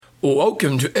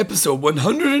Welcome to episode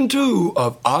 102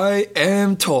 of I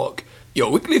Am Talk,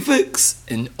 your weekly fix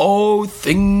in all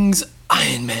things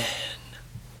Iron Man.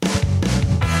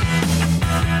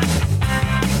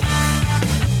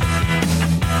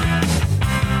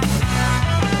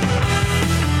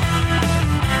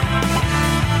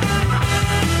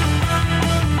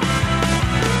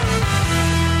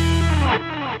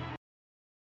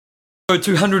 Episode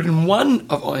 201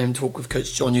 of I Am Talk with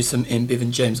Coach John Newsom and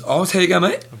Bevan James. How you going,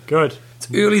 mate? I'm good. It's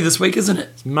early this week, isn't it?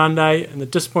 It's Monday, and the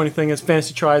disappointing thing is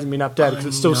Fantasy Try hasn't been updated because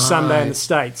it's still Sunday in the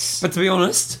States. But to be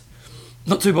honest,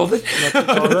 not too bothered. I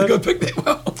don't think I picked that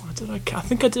well. I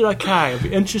think I did okay. I'll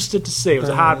be interested to see. It was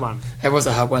a hard one. It was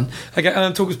a hard one. Okay, I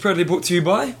Am Talk is proudly brought to you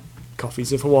by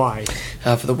Coffees of Hawaii.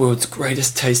 For the world's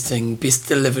greatest tasting, best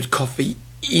delivered coffee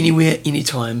anywhere,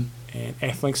 anytime. And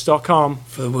Athlinks.com.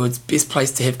 For the world's best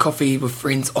place to have coffee with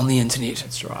friends on the internet.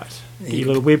 That's right. Get your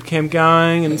little webcam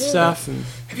going and stuff. And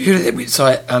have you heard of that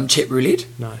website, Chat Roulette?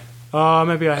 No. Oh,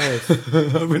 maybe I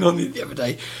have. I went on there the other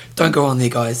day. Don't go on there,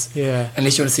 guys. Yeah.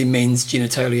 Unless you want to see men's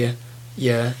genitalia.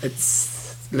 Yeah,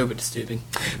 it's a little bit disturbing.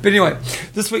 But anyway,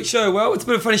 this week's show, well, it's a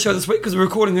bit of a funny show this week because we're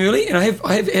recording early, and I have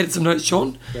added some notes,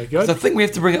 Sean. Very good. So I think we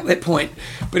have to bring up that point.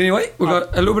 But anyway, we've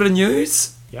got a little bit of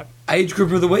news. Yep. Age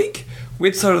group of the week,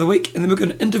 website of the week, and then we've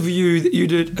got an interview that you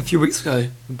did a few weeks ago.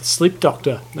 The Sleep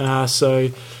Doctor. So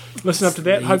listen up to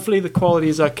that. Hopefully the quality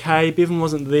is okay. Bevan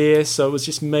wasn't there, so it was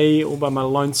just me all by my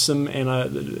lonesome, and I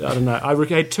don't know. I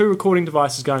had two recording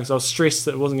devices going, so I was stressed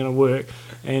that it wasn't going to work,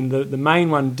 and the main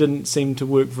one didn't seem to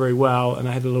work very well, and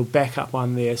I had a little backup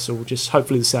one there, so just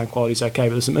hopefully the sound quality is okay.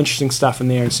 But there's some interesting stuff in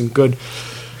there and some good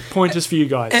pointers for you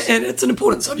guys. And it's an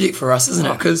important subject for us, isn't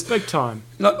it? Because big time.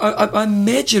 Like, I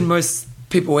imagine most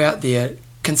people out there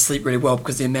can sleep really well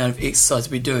because of the amount of exercise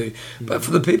we do. But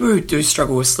for the people who do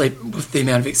struggle with sleep with the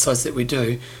amount of exercise that we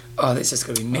do, that's just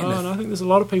going to be mammoth. And I think there's a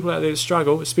lot of people out there that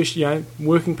struggle, especially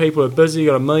working people are busy,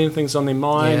 got a million things on their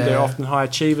mind. Yeah. They're often high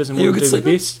achievers and want to do their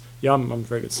best. Yeah, I'm a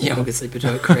very good sleeper. Yeah, I'm a good sleeper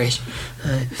too. Crash.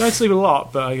 Don't sleep a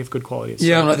lot, but I have good quality.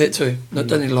 Yeah, I'm like that too.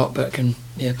 Don't need a lot, but can.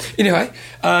 Yeah. Anyway,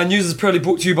 news is proudly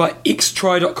brought to you by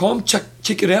xtry.com. Check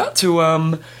it out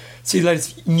to see the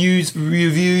latest news,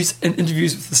 reviews, and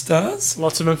interviews with the stars.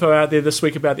 Lots of info out there this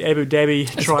week about the Abu Dhabi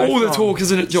triathlon. All the talk,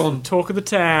 isn't it, John? Talk of the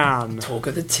town. Talk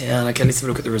of the town. Okay, let's have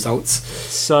a look at the results.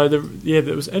 So, it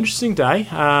was an interesting day.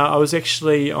 I was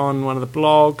actually on one of the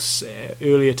blogs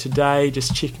earlier today,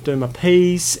 just doing my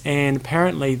P's, and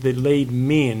apparently the lead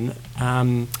men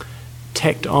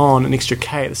tacked on an extra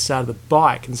K at the start of the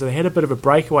bike, and so they had a bit of a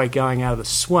breakaway going out of the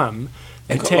swim.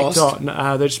 And tacked on,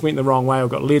 they just went the wrong way or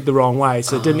got led the wrong way,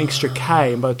 so they did an extra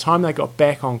K, and by the time they got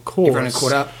back on course, everyone had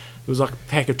caught up. It was like a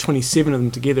pack of 27 of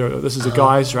them together. This is a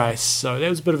guys' race, so that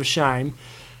was a bit of a shame.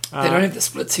 They don't have the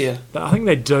splits here. I think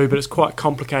they do, but it's quite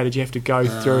complicated. You have to go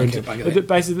through.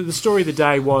 Basically, the story of the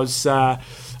day was a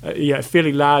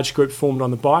fairly large group formed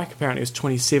on the bike. Apparently it was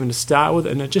 27 to start with,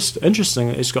 and it's just interesting.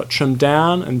 It just got trimmed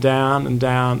down and down and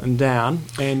down and down.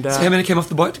 And so how many came off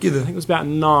the bike together? I think it was about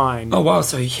 9. Oh wow,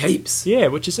 so heaps. Yeah,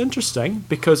 which is interesting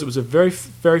because it was a very,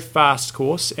 very fast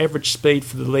course. Average speed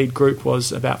for the lead group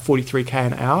was about 43k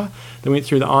an hour. They went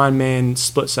through the Ironman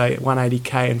split, say, at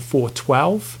 180k and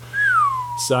 412.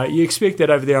 So you expect that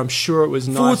over there. I'm sure it was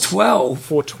nice.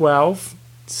 412.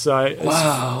 So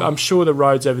wow. I'm sure the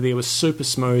roads over there were super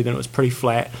smooth and it was pretty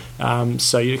flat.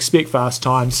 So you'd expect fast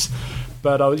times.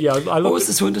 But I looked. What was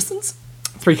the swim distance?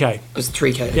 3k. It was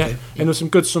 3k. Yeah, okay. And there were some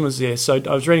good swimmers there. So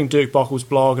I was reading Dirk Bockel's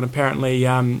blog, and apparently,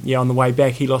 on the way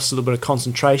back, he lost a little bit of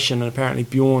concentration, and apparently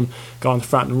Bjorn got on the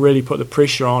front and really put the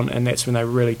pressure on, and that's when they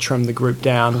really trimmed the group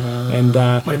down.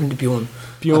 What happened to Bjorn?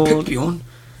 I picked Bjorn.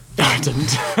 No, I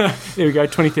didn't. There we go,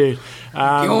 23rd.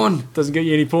 Bjorn doesn't get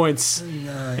you any points.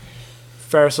 No.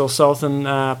 Faris Sultan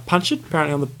punched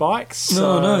apparently on the bike,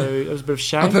 so no. it was a bit of a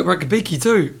shame. I picked Rakabiki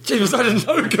too. Jeez, I didn't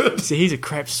know good. See, he's a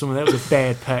crap swimmer. That was a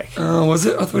bad pick. Oh, was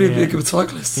it? I thought he'd be a good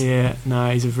cyclist. Yeah,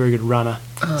 no, he's a very good runner.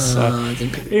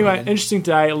 Anyway, interesting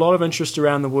day. A lot of interest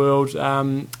around the world.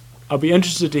 I'll be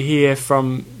interested to hear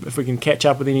from, if we can catch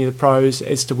up with any of the pros,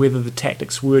 as to whether the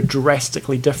tactics were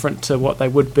drastically different to what they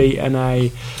would be in a...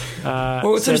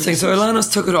 well, it's interesting. So Alanos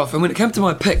took it off, and when it came to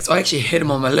my picks, I actually had him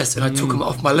on my list, and I took him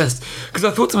off my list. Because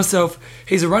I thought to myself,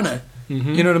 he's a runner.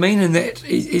 Mm-hmm. You know what I mean? And that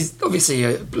he's obviously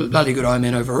a bloody good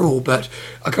Ironman overall, but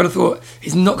I kind of thought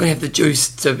he's not going to have the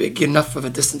juice to get enough of a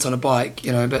distance on a bike,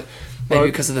 but... Maybe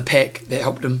because of the pack that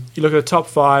helped him. You look at the top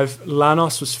 5,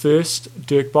 Lanos was first,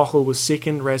 Dirk Bockel was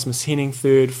second, Rasmus Henning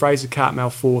third, Fraser Cartmel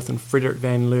fourth, and Frederick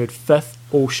Van Leerd fifth,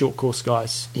 all short course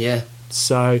guys. Yeah.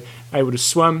 So able to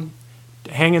swim,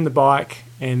 hang in the bike,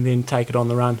 and then take it on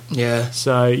the run. Yeah.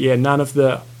 So, none of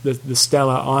the the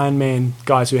stellar Ironman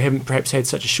guys who haven't perhaps had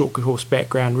such a short course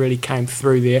background really came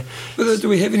through there. But do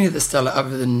we have any of the stellar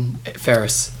other than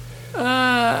Ferris?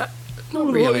 Not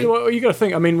really. Well, you got to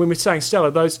think. I mean, when we're saying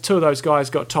stellar, those two of those guys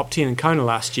got top 10 in Kona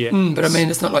last year. But I mean,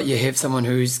 it's not like you have someone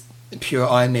who's pure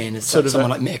Ironman. It's Sort of someone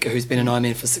like Macca who's been an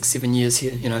Ironman for 6-7 years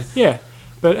here. You know. Yeah,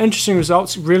 but interesting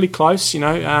results, really close.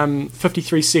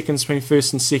 53 seconds between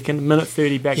first and second, minute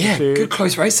 30 back to third. Good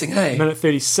close racing, hey. Minute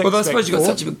 36. Well, I suppose back you've got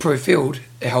fourth. such a big pro field.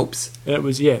 It helps. It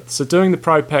was, yeah. So doing the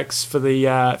pro picks for the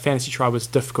fantasy trial was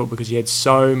difficult because you had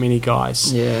so many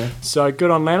guys. Yeah. So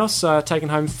good on Lanos, taking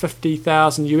home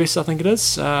 50,000 US, I think it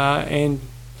is, and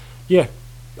yeah.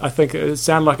 I think it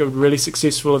sounded like a really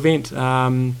successful event. So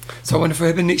I wonder if it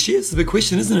happens next year. It's a big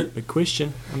question, isn't it? Big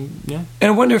question. Yeah.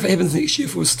 And I wonder if it happens next year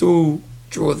if we'll still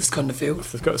draw this kind of field.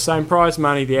 If they've got the same prize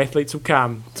money, the athletes will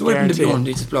come. So what happened to Guaranteed. Bjorn?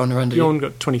 He just blown the run, did Bjorn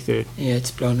got 23rd. he? Yeah,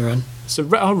 just blown the run. So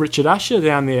Richard Usher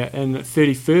down there in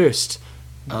 31st.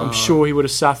 I'm sure he would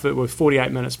have suffered with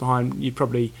 48 minutes behind. You'd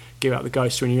probably give out the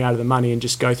ghost when you're out of the money and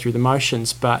just go through the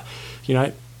motions. But,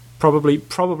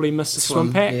 probably missed the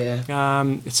swim pack. Yeah.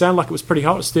 It sounded like it was pretty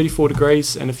hot. It was 34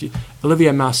 degrees. And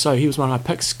Olivier Marceau, he was one of my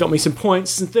picks, got me some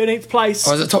points in 13th place.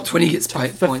 Oh, is it top 20 gets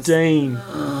points? 15.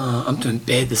 Oh, I'm doing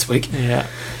bad this week. Yeah.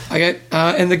 Okay,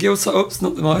 and the girls side,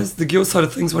 not the guys, the girls side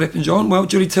of things, what happened, John? Well,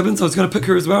 Julie Tibbins, I was going to pick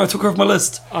her as well. I took her off my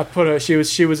list. I put her. She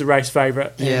was a race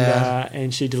favourite. Yeah.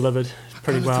 And she delivered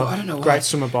pretty well. I don't know why. Great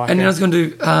swimmer bike. And then I was going to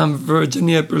do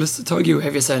Virginia Brulistatogi,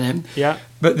 whatever you say her name. Yeah.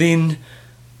 But then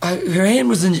her hand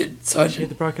was injured. So She had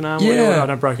the broken arm. Yeah. Well,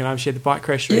 not broken arm. She had the bike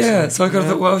crash recently. yeah, so I kind of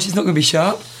thought, well, she's not going to be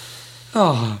sharp.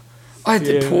 Oh, I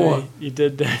did poor. Mate, you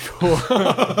did poor.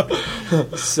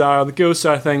 So on the girls'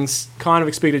 side of things, kind of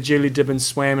expected Julie Dibbins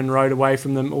swam and rode away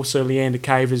from them. Also, Leander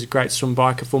Cave is a great swim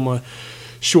biker, former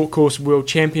short course world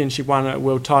champion. She won a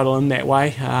world title in that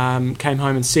way. Came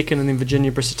home in second, and then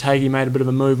Virginia Brissatagi made a bit of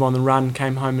a move on the run.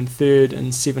 Came home in third in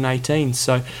 7:18.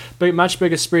 So much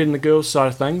bigger spread in the girls' side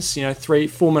of things.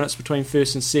 4 minutes between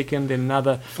first and second, then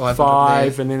another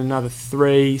five, and then another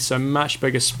 3. So much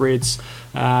bigger spreads.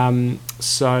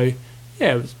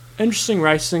 It was interesting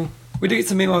racing. We did get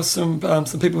some emails from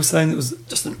some people saying it was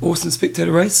just an awesome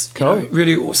spectator race. Cool.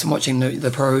 Really awesome watching the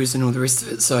pros and all the rest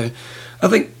of it. So I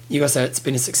think you guys say it's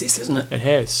been a success, hasn't it? It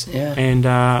has. Yeah. And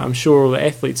I'm sure all the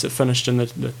athletes that finished in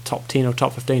the top 10 or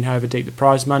top 15, however deep the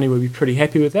prize money, will be pretty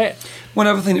happy with that. One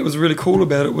other thing that was really cool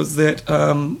about it was that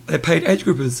they paid age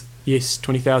groupers. Yes,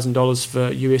 $20,000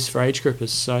 for US for age groupers.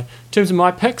 So in terms of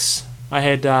my picks, I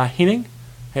had Henning,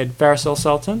 had Varys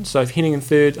Al-Sultan. So Henning in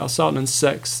third, Al-Sultan in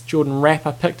sixth, Jordan Rapp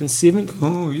I picked in seventh.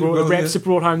 Oh, you well, Rapps have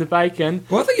brought home the bacon.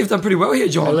 Well, I think you've done pretty well here,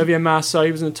 John. Olivier Marceau,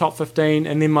 he was in the top 15,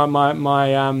 and then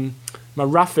my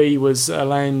roughie was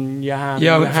Elaine Johansson.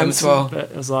 Yeah, I went for him as well.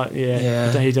 But I was like, he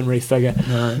didn't really figure.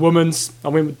 No. Women's, I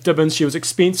went with Dibbins. She was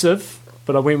expensive,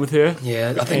 but I went with her.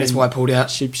 Yeah, I think that's why I pulled out.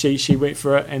 She went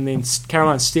for it, and then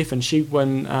Caroline Steffen, she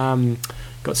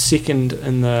got second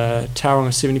in the Tauranga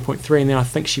 70.3, and then I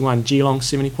think she won Geelong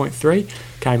 70.3.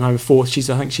 Came home fourth. I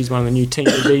think she's one of the new Team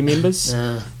D members.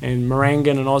 Yeah. And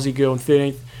Morangan, an Aussie girl, in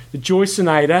 13th. The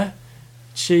Joyceinator,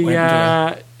 she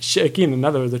again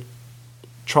another of the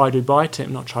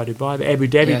the Abu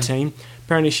Dhabi team.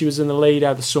 Apparently she was in the lead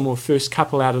out of the swim, or first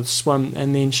couple out of the swim,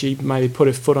 and then she maybe put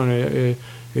her foot on her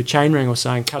chain ring or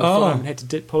something, cut her foot on and had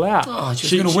to pull out. Oh,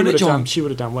 she was going to win it, John. She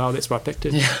would have done well. That's why I picked her.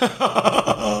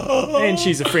 And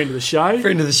she's a friend of the show.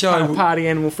 Friend of the show. Party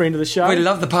animal friend of the show. We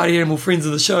love the party animal friends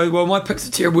of the show. Well, my picks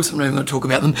are terrible, so I'm not even going to talk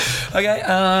about them.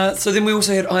 Okay, so then we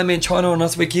also had Ironman China on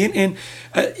last weekend, and,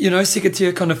 second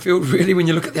tier kind of field, really, when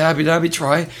you look at the Abu Dhabi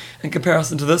try in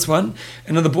comparison to this one.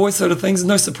 And on the boys' side of things,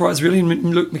 no surprise, really.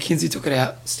 Luke McKenzie took it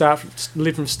out.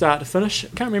 Led from start to finish. I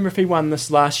can't remember if he won this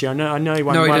last year. I know he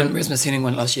won. No, he didn't. Rasmus Henning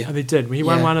won last year. Oh, they did. He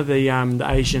won one of the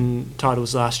Asian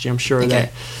titles last year, I'm sure of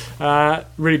that.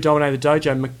 Really dominated the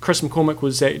dojo. Chris McCormick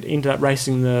ended up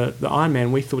racing the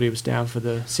Ironman. We thought he was down for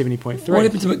the 70.3. What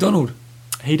happened to McDonald?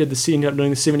 He ended up doing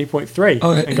the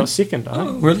 70.3 and got second, I think.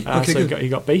 Oh, really? Okay, so he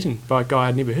got beaten by a guy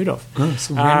I'd never heard of. Oh,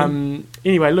 so random.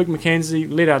 Anyway, Luke McKenzie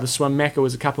led out of the swim. Macca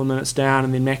was a couple of minutes down,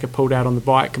 and then Macca pulled out on the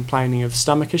bike complaining of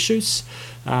stomach issues.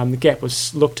 The gap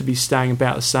looked to be staying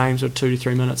about the same, so 2 to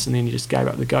 3 minutes, and then he just gave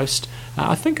up the ghost.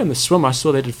 I think in the swim I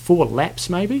saw they did 4 laps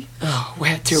maybe. Oh,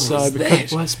 wow, terrible is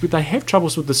that? But they have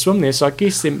troubles with the swim there, so I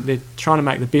guess they're trying to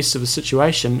make the best of the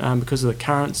situation because of the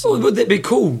currents. Oh, would that be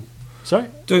cool? Sorry?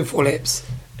 Doing 4 laps.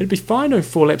 It'd be fine doing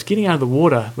 4 laps. Getting out of the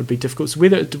water would be difficult. So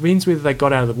it depends whether they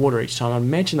got out of the water each time. I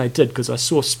imagine they did, because I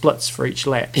saw splits for each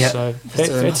lap. Yeah, so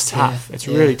that's tough. Yeah. It's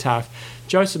really tough.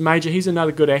 Joseph Major, he's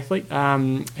another good athlete.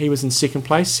 He was in second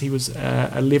place. He was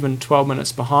 12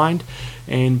 minutes behind.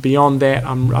 And beyond that,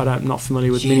 I'm not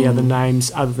familiar with many other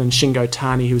names other than Shingo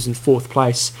Tani, who was in fourth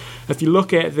place. If you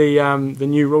look at the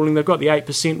new ruling, they've got the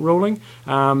 8% ruling.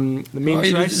 The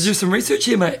men's race. Do some research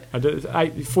here, mate. I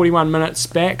did 41 minutes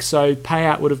back, so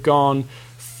payout would have gone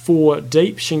 4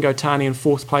 deep. Shingo Tani in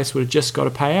fourth place would have just got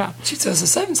a payout. Gee, so they're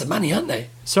saving some money, aren't they?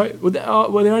 So, they're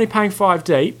only paying 5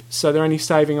 deep, so they're only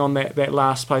saving on that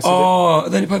last place. Oh,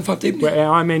 they're only paying 5 deep? Where at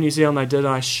Ironman New Zealand they did,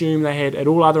 I assume they had, at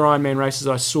all other Ironman races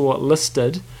I saw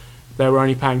listed, they were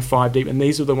only paying 5 deep, and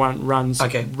these were the runs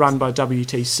run by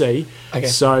WTC. Okay.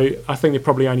 So I think they're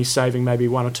probably only saving maybe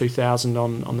 1,000 or 2,000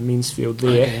 on the men's field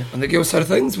there. Okay. On the girls' side of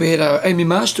things, we had Amy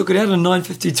Marsh took it out in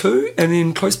 9:52, and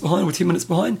then close behind, with 10 minutes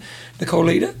behind, Nicole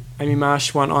Leader. Amy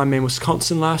Marsh won Ironman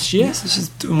Wisconsin last year. Yes, she's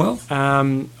doing well.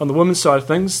 On the women's side of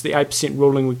things, the 8%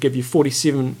 ruling would give you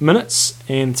 47 minutes,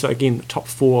 and so again, the top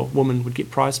 4 women would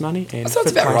get prize money, and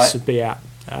fifth place would be out.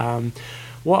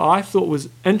 What I thought was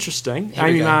interesting,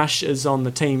 Amy Marsh is on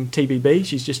the team TBB.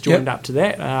 She's just joined up to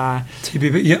that.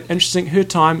 TBB, yep. Interesting. Her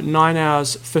time, 9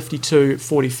 hours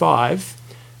 52:45.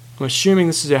 I'm assuming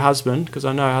this is her husband, because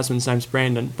I know her husband's name's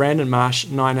Brandon. Brandon Marsh,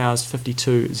 9 hours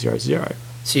 52:00.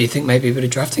 So you think maybe a bit of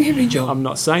drafting happening, John? I'm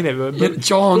not saying that, but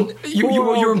John,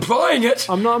 you're implying it.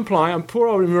 I'm not implying. Poor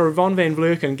old Yvonne van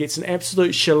Vleuten gets an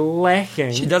absolute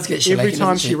shellacking. She does get shellacking every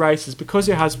time she races, because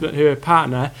her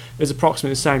partner is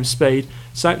approximately the same speed.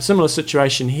 So similar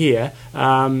situation here.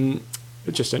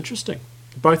 It's just interesting.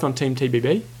 Both on Team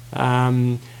TBB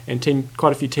and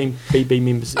quite a few Team BB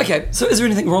members. Okay, so is there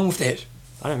anything wrong with that?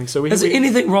 I don't think so. Is there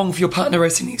anything wrong with your partner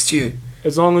racing next to you?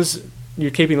 As long as you're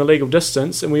keeping the legal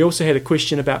distance. And we also had a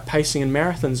question about pacing and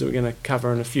marathons that we're going to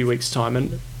cover in a few weeks' time.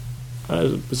 And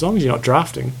as long as you're not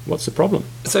drafting, what's the problem?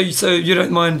 So you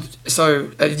don't mind?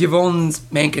 So Yvonne's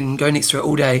man can go next to her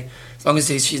all day, as long as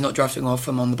she's not drafting off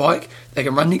him on the bike. They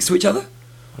can run next to each other.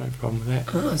 I don't have a problem with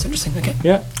that. Oh, that's interesting. Okay.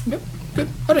 Yeah. Yep. Good.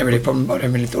 I don't really have a problem. I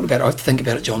don't really thought about it. I have to think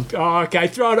about it, John. Oh, okay.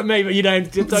 Throw it at me, but you don't.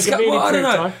 I don't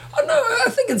know. I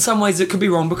think in some ways it could be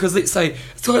wrong, because let's say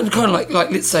it's kind of like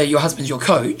let's say your husband's your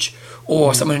coach,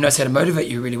 or someone who knows how to motivate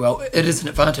you really well. It is an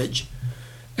advantage.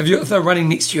 If they're running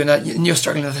next to you and you're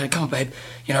struggling, they say, "Come on, babe.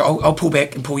 I'll pull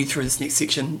back and pull you through this next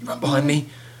section. Run behind me."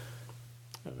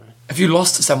 If you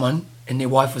lost to someone and their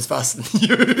wife was faster than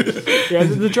you, yeah,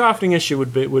 the drafting issue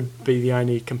would be the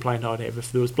only complaint I'd have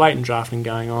if there was blatant drafting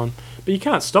going on. But you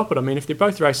can't stop it. I mean, if they're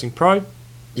both racing pro,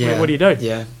 what do you do?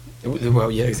 Yeah.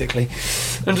 Well, yeah, exactly.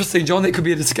 Interesting, John. That could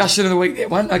be a discussion of the week,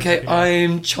 that one. Okay, yeah.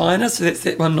 I'm China, so that's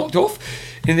that one knocked off.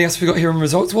 Anything else we got here in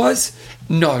results-wise?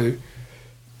 No.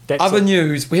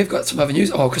 News. We have got some other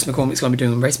news. Oh, Chris McCormick's going to be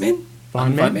doing Raceman.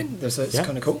 Fineman. So it's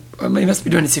kind of cool. I mean, he must be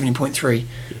doing a 70.3.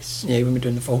 Yes. Yeah, when we're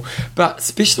doing the full. But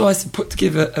Specialised have put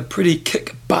together a pretty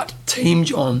kick-butt team,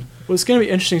 John. Well, it's going to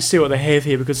be interesting to see what they have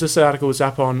here, because this article is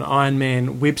up on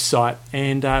Ironman website,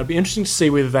 and it'll be interesting to see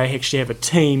whether they actually have a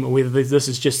team or whether this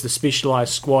is just the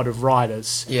Specialised squad of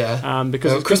riders. Yeah.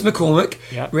 Because Chris McCormick,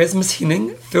 Rasmus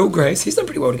Henning, Phil Grace, he's done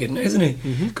pretty well to get in, hasn't he?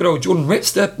 Mm-hmm. Good old Jordan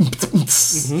Webster,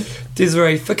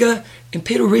 Desiree Ficker, and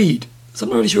Peter Reid. So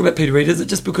I'm not really sure about Peter Reid. Is it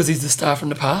just because he's the star from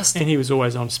the past? And he was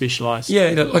always on Specialised.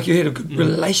 Yeah, like you had a good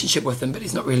relationship with him, but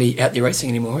he's not really out there racing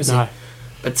anymore, is he?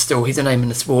 But still, he's a name in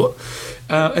the sport.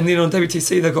 And then on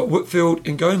WTC, they've got Whitfield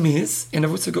and Gomez, and they've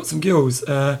also got some girls,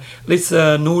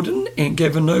 Lisa Norden and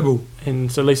Gavin Noble.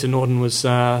 And so Lisa Norden was,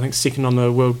 I think, second on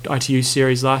the World ITU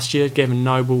Series last year. Gavin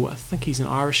Noble, I think he's an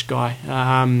Irish guy.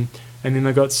 And then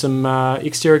they've got some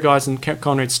exterior guys, and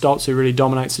Conrad Stoltz, who really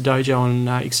dominates the dojo on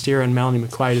exterior, and Melanie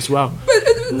McQuaid as well.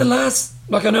 But in the last,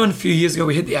 I know in a few years ago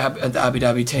we had the Abu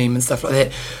Dhabi team and stuff like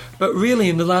that, but really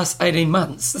in the last 18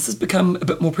 months, this has become a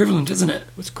bit more prevalent, isn't it?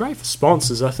 It's great for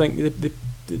sponsors. I think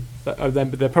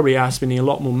they probably are spending a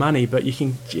lot more money, but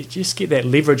you just get that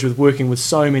leverage with working with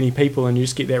so many people, and you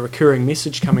just get that recurring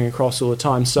message coming across all the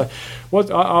time. So what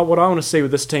I want to see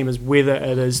with this team is whether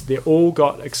it is they're all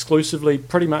got exclusively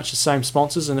pretty much the same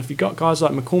sponsors, and if you've got guys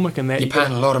like McCormick and that, you're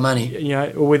paying a lot of money,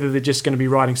 or whether they're just going to be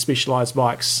riding Specialised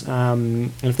bikes,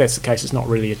 and if that's the case, it's not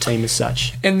really a team as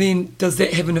such. And then does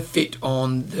that have an effect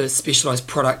on the Specialised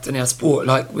product in our sport?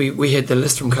 Like we had the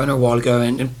list from Kona a while ago,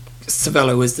 and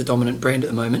Cervelo is the dominant brand at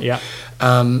the moment. Yeah.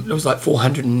 It was like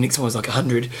 400 and the next one was like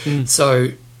 100. So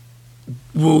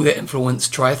will that influence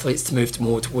triathletes to move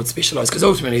more towards Specialised? Because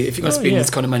ultimately, if you're going to spend this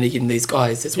kind of money getting these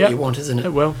guys, that's what you want, isn't it?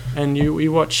 It will. And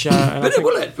you watch... but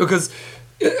will it? Because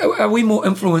are we more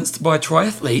influenced by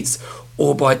triathletes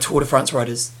or by Tour de France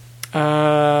riders?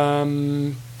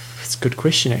 It's That's a good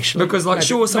question, actually. Because, like,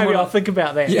 maybe I'll think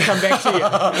about that and come back to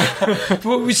you.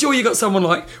 Well, we're sure you got someone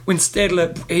like when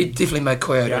Stadler, he definitely made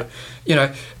Coyote,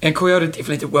 and Coyote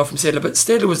definitely did well from Stadler, but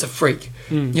Stadler was a freak,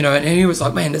 and he was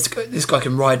like, man, this guy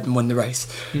can ride and win the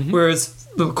race. Whereas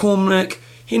the McCormick,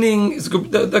 Henning,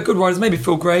 they're good riders, maybe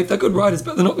Phil Grave, they're good riders,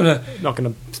 but they're not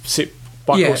going to set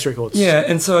bike course records. Yeah,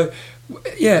 and so,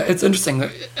 it's interesting.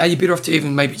 Are you better off to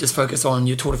even maybe just focus on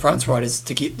your Tour de France riders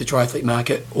to get the triathlete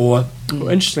market, or? Well,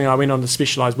 interestingly, I went on the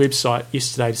Specialized website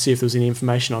yesterday to see if there was any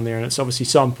information on there, and it's obviously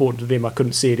so important to them I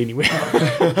couldn't see it anywhere.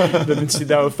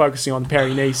 They were focusing on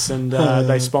Paris-Nice, and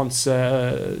they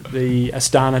sponsor the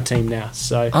Astana team now.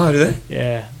 So, do they?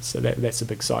 Yeah, so that's a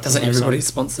big site. Doesn't everybody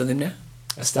sponsor them now?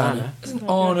 Astana.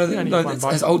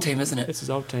 That's his old team, isn't it? It's his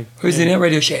old team. Who's in now?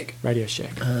 Radio Shack. Radio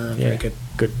Shack. Very good.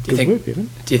 Good work, Evan.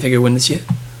 Do you think he'll win this year?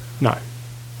 No.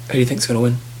 Who do you think's going to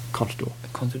win? Contador.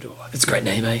 It's a great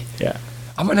name, eh? Yeah.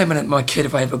 I'm going to name my kid,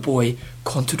 if I have a boy,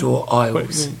 Contador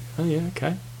Isles. Oh, yeah,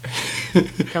 okay.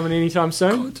 Coming anytime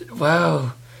soon?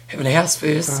 Wow. Having a house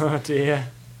first. Oh, dear.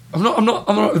 I'm not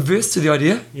averse to the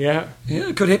idea. Yeah. Yeah,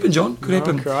 it could happen, John. Could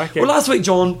happen. Crikey. Well, last week,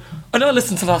 John, I know I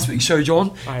listened to last week's show,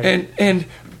 John, and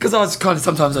because I was kind of,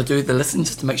 sometimes I do the listen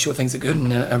just to make sure things are good,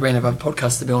 and I ran above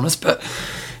podcasts, to be honest, but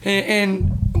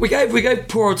and we gave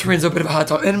poor old Terenzo a bit of a hard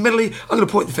time, and admittedly, I'm going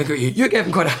to point the finger at you. You gave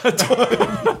him quite a hard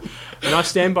time. And I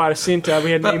stand by the centre. We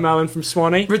had an email in from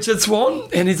Swanee. Richard Swan,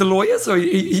 and he's a lawyer, so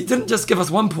he didn't just give us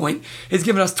 1 point, he's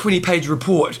given us 20-page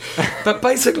report. But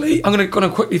basically, I'm going to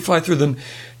quickly fly through them.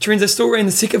 Terenzo still ran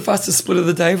the second fastest split of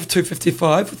the day with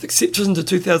 2:55, with exceptions to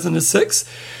 2006,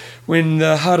 when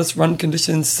the hardest run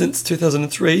conditions since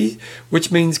 2003,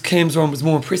 which means Cam's run was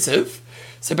more impressive.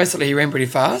 So basically, he ran pretty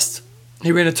fast.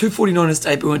 He ran a 2:49 his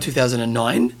debut in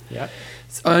 2009. Yeah.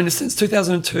 Since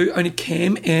 2002, only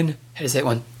Cam and, how does that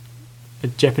one? A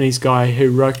Japanese guy,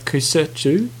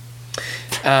 Hirokusetsu.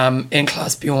 And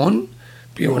Klaas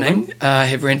Bjorning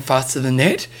have ran faster than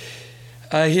that.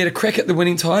 He had a crack at the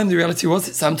winning time. The reality was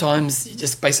that sometimes you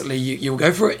just basically you'll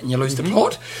go for it and you lose the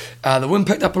plot. The wind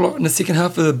picked up a lot in the second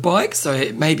half of the bike,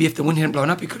 so maybe if the wind hadn't blown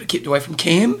up, he could have kept away from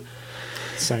Cam.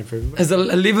 Same for everybody. As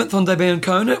 11th on debut in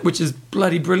Kona, which is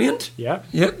bloody brilliant. Yeah.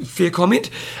 Yep, fair comment.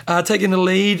 Taking the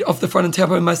lead off the front in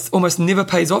Taupo almost never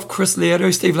pays off. Chris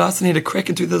Liato, Steve Larson had a crack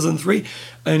in 2003,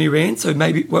 only ran, so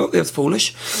maybe, well, that was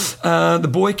foolish. The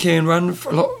boy can run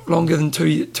for a lot longer than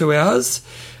 2 hours.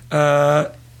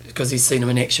 Because he's seen him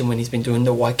in action when he's been doing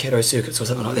the Waikato circuits or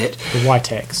something like that. The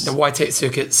Waitax. The Waitax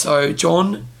circuit. So,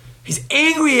 John, he's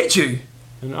angry at you.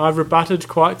 And I've rebutted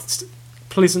quite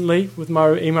pleasantly with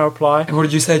my email reply. And what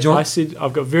did you say, John? I said,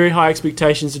 I've got very high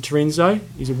expectations of Terenzo.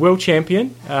 He's a world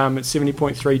champion at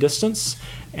 70.3 distance.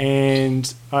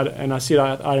 And I said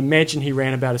I'd imagine he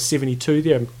ran about a 72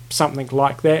 there, something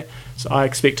like that. So I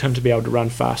expect him to be able to run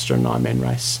faster in an Ironman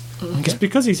race. Okay. Just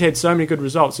because he's had so many good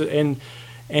results.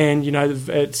 And you know, was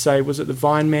it the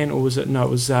Vineman or was it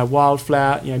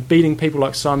Wildflower? You know, beating people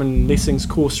like Simon Lessing's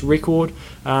course record.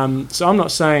 So I'm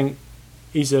not saying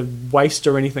he's a waste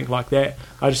or anything like that.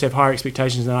 I just have higher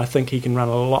expectations, and I think he can run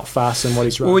a lot faster than what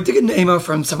he's running. Well, we did get an email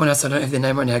from someone else. I don't have their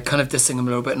name right now, kind of dissing him a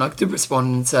little bit, and I did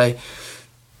respond and say,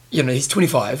 you know, he's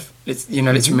 25. Let's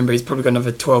remember he's probably got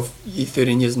another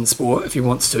 13 years in the sport if he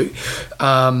wants to,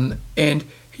 and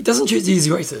he doesn't choose the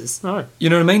easy races. No. You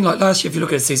know what I mean? Like last year, if you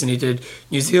look at his season, he did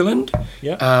New Zealand.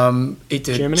 Yeah. He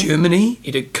did Germany.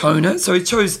 He did Kona. So he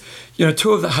chose, you know,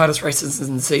 2 of the hardest races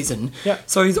in the season. Yeah.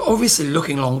 So he's obviously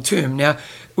looking long term. Now,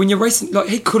 when you're racing, like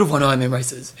he could have won Ironman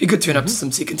races. He could turn up to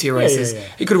some second tier races. Yeah.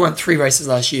 He could have won 3 races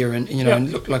last year, and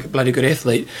and looked like a bloody good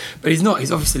athlete. But he's not.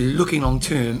 He's obviously looking long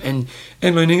term and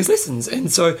learning his lessons.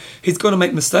 And so he's got to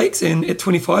make mistakes. And at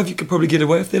 25, you could probably get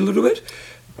away with that a little bit.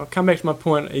 I'll come back to my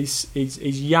point. He's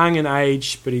young in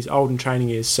age, but he's old in training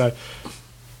years. So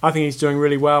I think he's doing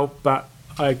really well, but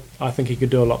I think he could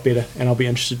do a lot better, and I'll be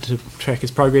interested to track his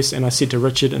progress. And I said to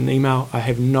Richard in an email, I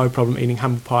have no problem eating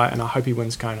humble pie, and I hope he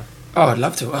wins Kona. Oh, I'd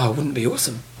love to. Oh, wouldn't it be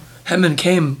awesome? Him and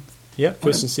Cam. Yeah,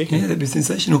 first and second. Yeah, that'd be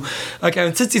sensational. Okay,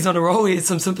 and since he's on a roll, he has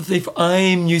some sympathy for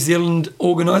IM New Zealand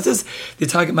organisers. Their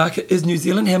target market is New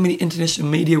Zealand. How many international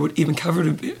media would even cover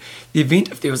the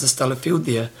event if there was a stellar field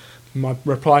there? My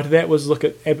reply to that was look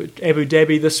at Abu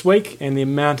Dhabi this week, and the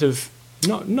amount of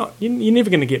you're never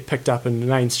going to get picked up in the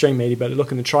mainstream media, but look,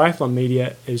 in the triathlon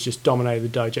media has just dominated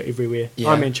the dojo everywhere. Yeah.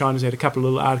 Ironman China's had a couple of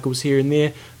little articles here and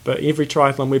there, but every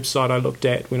triathlon website I looked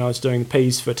at when I was doing the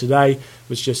P's for today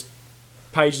was just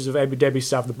pages of Abu Dhabi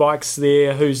stuff, the bikes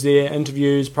there, who's there,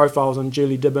 interviews, profiles on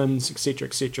Julie Dibbins, etc.,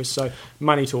 etc. So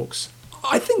money talks.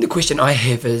 I think the question I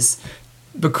have is,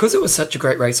 because it was such a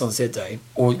great race on Saturday,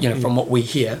 or from what we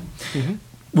hear,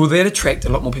 will that attract a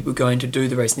lot more people going to do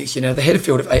the race next year? Now, they had a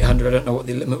field of 800. I don't know what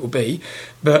their limit will be.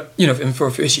 But, and for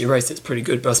a first-year race, that's pretty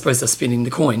good. But I suppose they're spending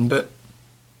the coin. But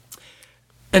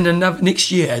in another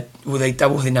next year, will they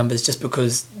double their numbers just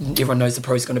because everyone knows the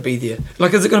pro's going to be there?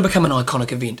 Like, is it going to become an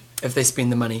iconic event if they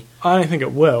spend the money? I don't think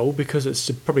it will, because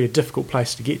it's probably a difficult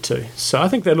place to get to. So I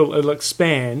think that it'll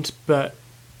expand, but,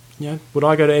 would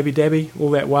I go to Abu Dhabi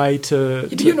all that way to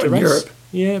race? Europe.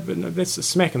 Yeah, but no, that's a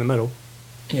smack in the middle.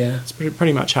 Yeah. It's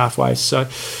pretty much halfway. So,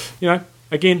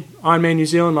 again, Ironman New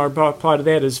Zealand, my reply to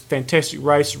that is fantastic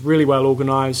race, really well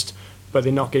organised, but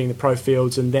they're not getting the pro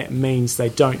fields, and that means they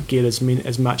don't get as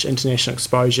much international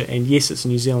exposure. And yes, it's a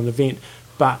New Zealand event,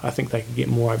 but I think they could get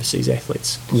more overseas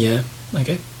athletes. Yeah,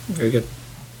 okay, very good.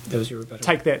 That was your rebuttal.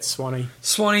 Take that, Swanee.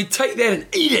 Swanee, take that and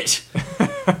eat it!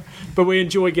 But we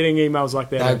enjoy getting emails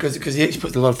like that. No, because he actually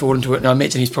puts a lot of thought into it, and I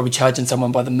imagine he's probably charging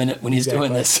someone by the minute when he's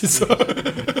doing this. So.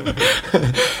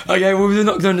 Okay, well, we're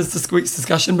not doing this week's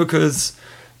discussion because...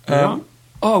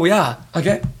 oh, we are.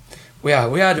 Okay. We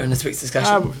are doing this week's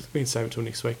discussion. We can save it till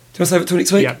next week. Do you want to save it till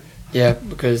next week? Yeah. Yeah,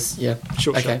 because,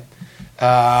 Sure. Okay.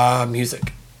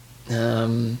 Music.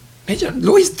 Imagine,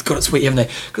 Lawyer's got it sweet, haven't they?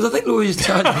 Because I think Lawyer's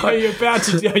charged by... You're about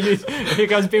to... Here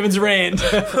goes Bevan's rant.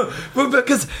 Well,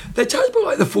 because they charge by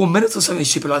like the 4 minutes or something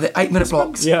stupid, like the 8-minute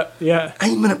blocks. Yeah.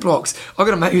 8-minute blocks. I've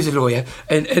got a mate who's a lawyer,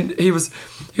 and he was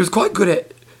quite good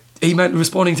at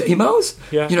responding to emails.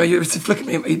 Yeah. You was flicking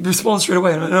him, he'd respond straight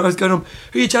away, and I was going,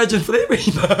 who are you charging for that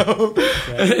email?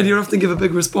 Yeah. And he'd often give a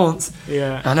big response.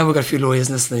 Yeah. I know we've got a few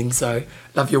lawyers listening, so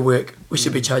love your work. We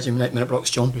should be charging 8-minute blocks,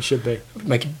 John. We should be. We're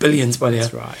making billions by now.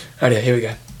 That's right. Oh dear, here we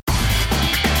go.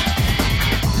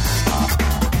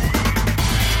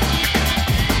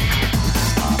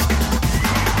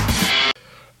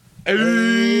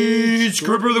 Age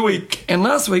Grouper of the Week. And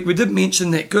last week we did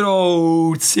mention that good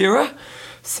old Sarah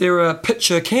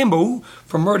Pitcher Campbell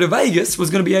from Road to Vegas was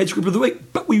going to be Age Group of the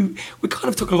Week, but we kind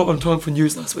of took a lot of time for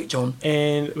news last week, John.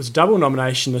 And it was a double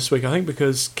nomination this week, I think,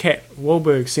 because Kat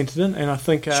Wahlberg sent it in, and I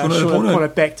think Sean O'Connor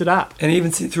backed it up. And he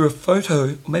even sent through a photo,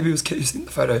 or maybe it was Kat who sent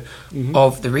the photo,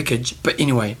 of the wreckage. But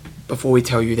anyway, before we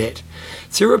tell you that,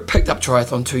 Sarah picked up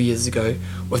triathlon 2 years ago.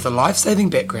 With a life-saving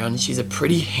background, she's a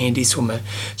pretty handy swimmer.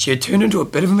 She had turned into a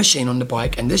bit of a machine on the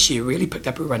bike, and this year really picked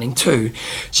up her running too.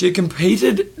 She had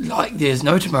competed like there's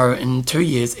no tomorrow in 2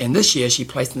 years, and this year she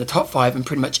placed in the top 5 in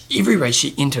pretty much every race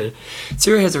she entered.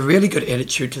 Sarah has a really good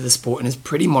attitude to the sport and is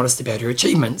pretty modest about her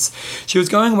achievements. She was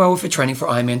going well with her training for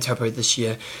Ironman Taupo this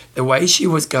year. The way she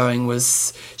was going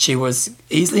was she was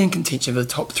easily in contention for the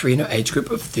top 3 in her age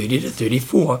group of 30 to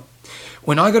 34.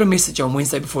 When I got a message on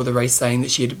Wednesday before the race saying that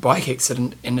she had a bike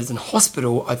accident and is in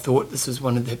hospital, I thought this was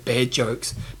one of the bad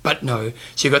jokes. But no,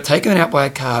 she got taken out by a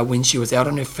car when she was out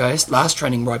on her last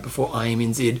training ride before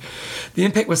IMNZ. The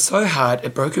impact was so hard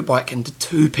it broke her bike into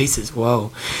 2 pieces.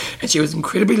 Whoa. And she was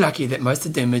incredibly lucky that most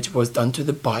of the damage was done to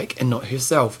the bike and not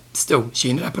herself. Still, she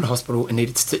ended up in hospital and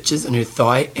needed stitches in her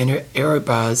thigh, and her aero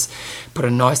bars put a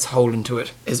nice hole into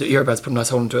it.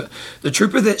 The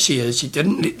trooper that she is, she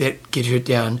didn't let that get her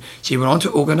down. She went on to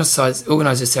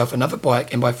organise herself another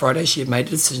bike, and by Friday she had made a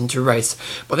decision to race.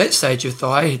 By that stage, her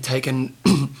thigh had taken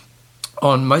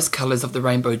on most colours of the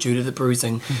rainbow due to the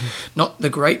bruising. Not the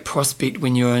great prospect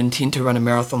when you intend to run a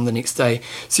marathon the next day.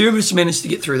 Sarah managed to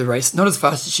get through the race, not as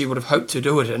fast as she would have hoped to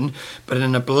do it in, but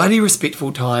in a bloody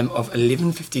respectful time of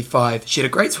 11:55. She had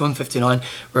a great swim 59,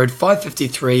 rode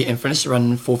 5:53 and finished the run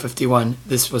in 4:51.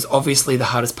 This was obviously the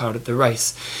hardest part of the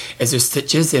race, as her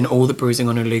stitches and all the bruising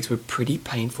on her legs were pretty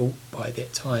painful by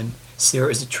that time. Sarah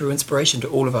is a true inspiration to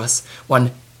all of us. One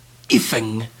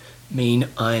effing mean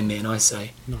Ironman, I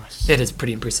say. Nice. That is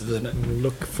pretty impressive, isn't it? We'll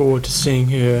look forward to seeing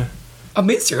her. I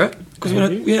met Sarah because when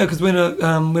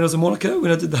I was in Monaco,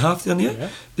 when I did the half down there,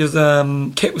 there was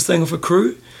Kat was staying with a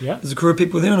crew. Yeah. There's a crew of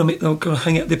people there, and I met them kind of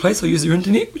hang out at their place. I used their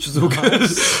internet, which was all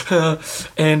good.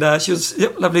 And she was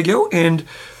lovely girl. And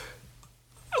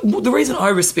the reason I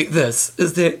respect this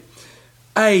is that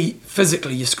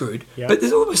physically you're screwed, but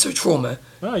there's also trauma.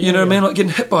 You know what I mean? Like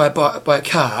getting hit by a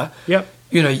car. Yep.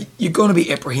 You know, you're going to be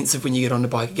apprehensive when you get on the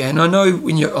bike again. I know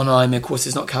when you're on Ironman, of course,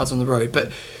 there's not cars on the road, but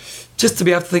just to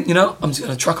be able to think, I'm just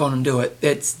going to truck on and do it,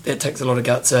 that takes a lot of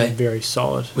guts, eh? Very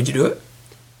solid. Would you do it?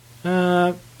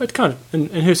 It kind of, in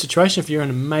her situation, if you're in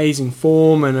amazing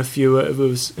form and if it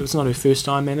was not her first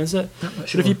Ironman, is it? Sure.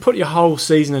 But if you put your whole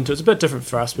season into it, it's a bit different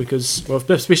for us because, well,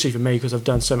 especially for me because I've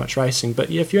done so much racing, but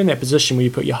if you're in that position where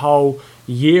you put your whole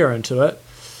year into it,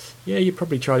 you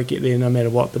probably try to get there no matter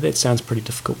what, but that sounds pretty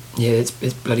difficult. Yeah, it's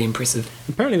bloody impressive.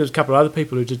 Apparently there's a couple of other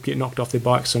people who did get knocked off their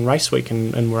bikes on race week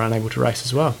and were unable to race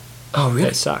as well. Oh, really?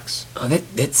 That sucks. Oh,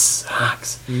 that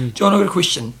sucks. John, I've got a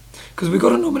question. because we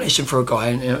got a nomination for a guy,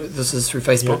 and this is through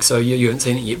Facebook, so you haven't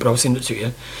seen it yet, but I'll send it to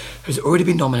you, who's already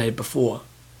been nominated before.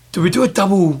 Do we do a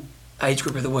double age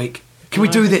group of the week? Can we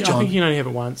do that, John? I think you can only have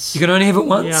it once. You can only have it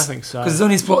once? Yeah, I think so. Because there's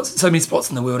only so many spots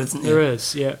in the world, isn't there? There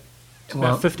is, yeah. It's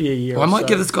about 50 a year. Well, I might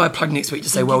give this guy a plug next week to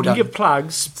say well done. You give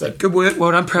plugs. So, good work,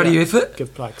 well done, proud of your effort.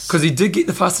 Give plugs. Because he did get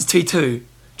the fastest T2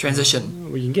 transition.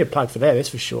 Well, you can get a plug for that, that's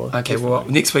for sure. Okay, well,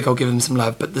 next week I'll give him some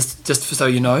love, but this, just so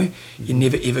you know, you're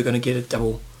never ever going to get a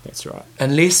double. That's right.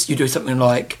 Unless you do something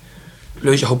like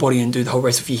lose your whole body and do the whole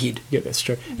race with your head. Yeah, that's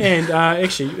true. And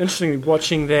actually, interestingly,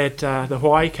 watching that the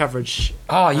Hawaii coverage.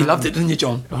 Oh, you loved it, didn't you,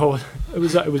 John? Oh, it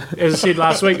was as I said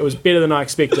last week, it was better than I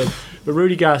expected. But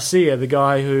Rudy Garcia, the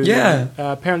guy who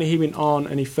apparently he went on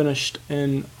and he finished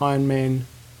in Ironman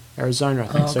Arizona, I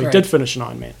think. So great. He did finish in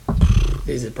Ironman.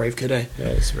 He's a brave kid, eh? Yeah,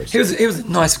 it's very he was a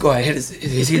nice guy. He had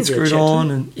his head screwed on,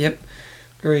 and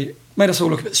very made us all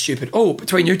look a bit stupid. Oh,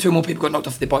 between you two, more people got knocked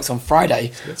off their bikes on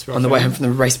Friday on the way home from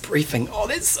the race briefing. Oh,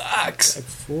 that sucks.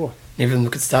 Never of them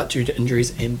could start due to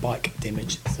injuries and bike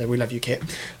damage. So we love you, Kat.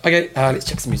 Okay, let's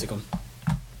check some music on.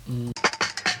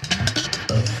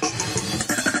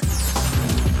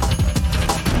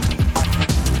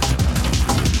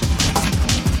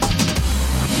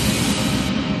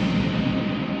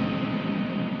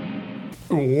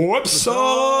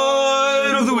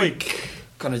 Website of the week.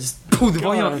 Kind of just pulled the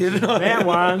volume up here, didn't I? That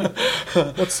one.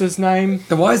 What's his name?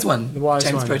 The wise one. The wise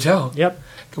James one. Botel. Yep.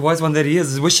 The wise one that he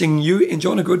is wishing you and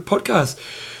John a good podcast.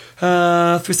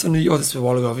 First on this was a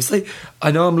while ago, obviously.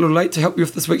 I know I'm a little late to help you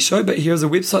with this week's show, but here's a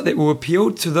website that will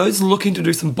appeal to those looking to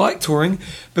do some bike touring,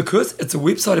 because it's a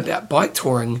website about bike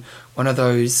touring. One of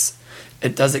those,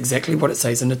 it does exactly what it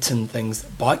says in the tin things.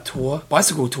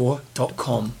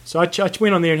 bicycletour.com. So I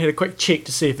went on there and had a quick check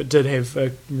to see if it did have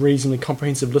a reasonably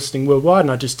comprehensive listing worldwide,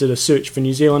 and I just did a search for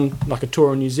New Zealand, like a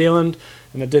tour in New Zealand,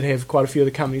 and it did have quite a few of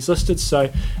the companies listed.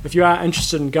 So if you are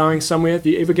interested in going somewhere, if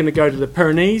you're ever going to go to the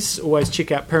Pyrenees, always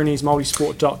check out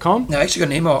PyreneesMultisport.com. No, I actually got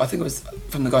an email, I think it was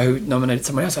from the guy who nominated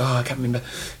someone else. I can't remember.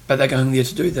 But they're going there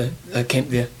to do the camp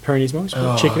there. Pyrenees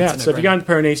Multisport, check it out. So if you're going to the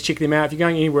Pyrenees, check them out. If you're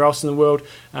going anywhere else in the world,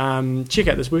 check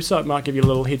out this website. It might give you a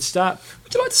little head start.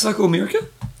 Would you like to cycle America?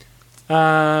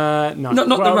 No.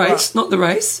 Not the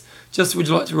race. Just would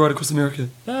you like to ride across America?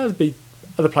 There'd be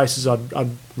other places I'd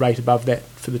rate above that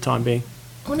for the time being.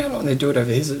 I wonder how long they do it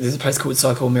over here. There's a place called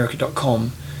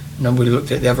cycleamerica.com, and I've already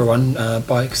looked at the other one,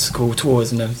 Bicycle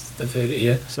Tours, and they've heard it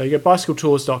here. So you go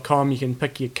bicycletours.com, you can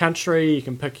pick your country, you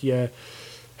can pick your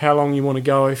how long you want to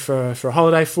go for a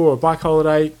holiday for, a bike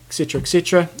holiday,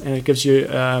 etc., and it gives you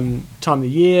time of the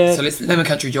year. So let's name a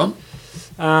country, John.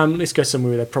 Let's go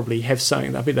somewhere where they probably have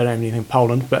something. I bet they don't have anything in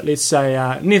Poland, but let's say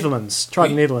Netherlands. Try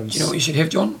the Netherlands. Do you know what you should have,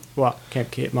 John? What?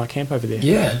 My camp over there.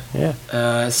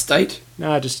 Yeah. State?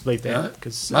 No, just leave that.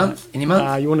 Cause, month? Any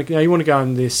month? You want to go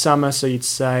in the summer, so you'd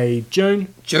say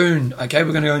June. June. Okay,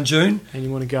 we're going to go in June. And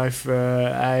you want to go for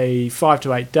a 5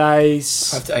 to 8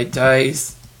 days. 5 to 8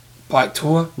 days. Bike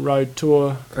tour. Road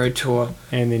tour.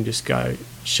 And then just go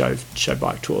show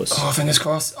bike tours. Oh, fingers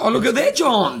crossed. Oh, look at that,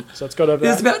 John. So it's got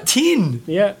there's about 10.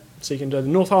 Yeah. So you can do the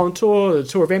North Island tour, the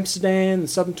tour of Amsterdam, the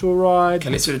Southern Tour ride. Okay,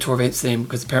 let's do the tour of Amsterdam,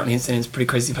 because apparently Amsterdam's a pretty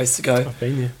crazy place to go. I've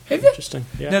been there. Have you? Interesting.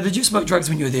 Yeah. Now, did you smoke drugs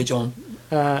when you were there, John?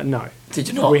 No. Did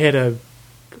you not? We had a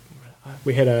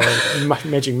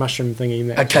magic mushroom thingy in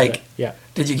that. A cake? Yeah.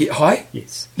 Did you get high?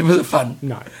 Yes. Was it fun?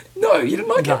 No. No, you didn't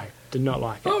like it? No, did not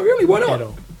like it. Oh, really? Why not? At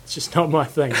all. It's just not my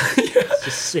thing. It's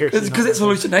just seriously. Because it's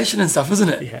hallucination and stuff, isn't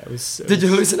it? Yeah, it was. Did you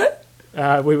hallucinate?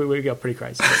 We got pretty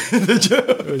crazy. Did you?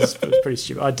 It was pretty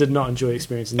stupid. I did not enjoy the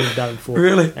experience. Never done it before.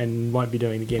 Really? And won't be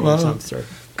doing it again anytime through.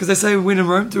 Because they say when in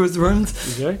Rome, do as the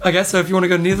Romans. You do? Okay, so if you want to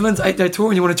go to Netherlands, 8-day tour,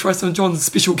 and you want to try some of John's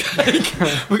special cake,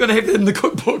 we're going to have that in the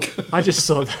cookbook. I just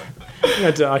thought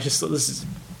this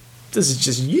is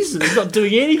just useless. It's not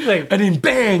doing anything. And then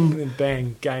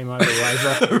bang, game over,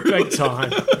 waiver. Big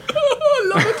time.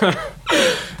 I love it.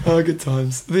 Oh, good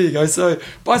times. There you go. So,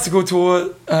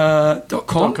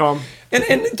 bicycletour.com.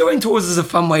 And doing tours is a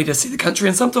fun way to see the country.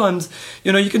 And sometimes,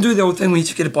 you can do the old thing where you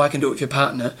just get a bike and do it with your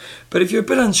partner. But if you're a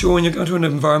bit unsure and you're going to an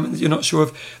environment that you're not sure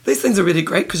of, these things are really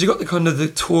great because you've got the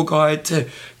tour guide to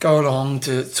go along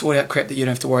to sort out crap that you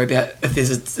don't have to worry about. If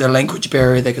there's a language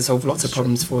barrier, they can solve lots of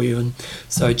problems for you. And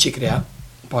so check it out.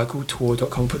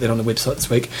 bicycletour.com. Put that on the website this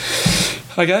week.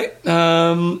 Okay.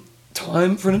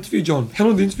 Time for an interview, John. How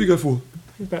long did the interview go for?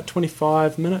 About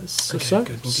 25 minutes or so.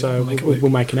 Good. We'll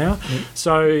make an hour. Yep.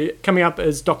 So coming up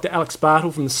is Dr. Alex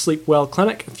Bartle from the Sleep Well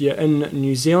Clinic. If you're in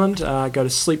New Zealand, go to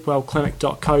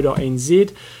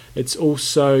sleepwellclinic.co.nz. It's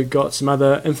also got some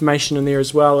other information in there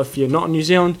as well if you're not in New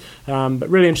Zealand. But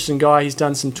really interesting guy. He's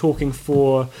done some talking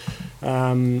for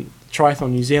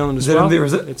Triathlon New Zealand as Is that well. him there,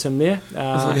 is it? It's him there. He's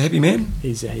like a happy man.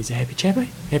 He's a happy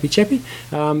chappy.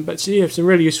 But so yeah, some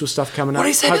really useful stuff coming up. What did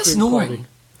he say about Hopefully snoring? quality.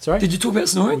 Sorry? Did you talk about Oh,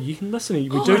 snoring? you can listen. We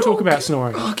do talk about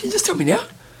snoring. Oh, can you just tell me now?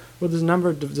 Well,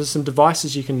 there's some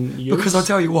devices you can use. Because I'll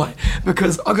tell you why.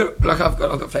 Because I've got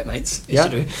flatmates, Yeah.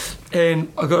 as you do,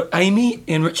 and I've got Amy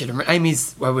and Richard. And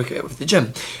Amy's where I work at with the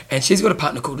gym, and she's got a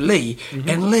partner called Lee.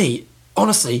 And Lee,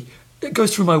 honestly, it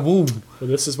goes through my wall. Well,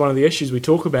 this is one of the issues we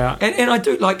talk about. And I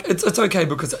do like it's okay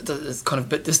because it's kind of a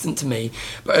bit distant to me.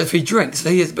 But if he drinks,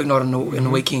 he has a big night in the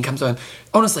weekend, comes home.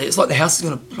 Honestly, it's like the house is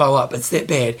going to blow up. It's that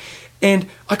bad. And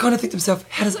I kind of think to myself,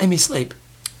 how does Amy sleep?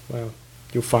 Well,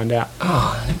 you'll find out.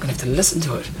 Oh, I'm going to have to listen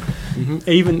to it.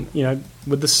 Even,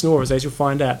 with the snorers, as you'll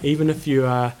find out, even if you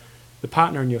are the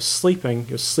partner and you're sleeping,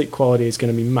 your sleep quality is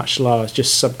going to be much lower. It's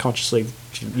just subconsciously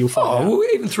you'll find out. Well,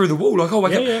 even through the wall, like I'll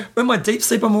wake up. Yeah. When my deep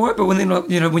sleep, I'm alright. But when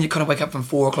when you kind of wake up from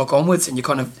 4 o'clock onwards, and you're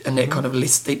kind of in that kind of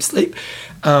less deep sleep,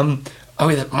 I'll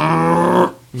either.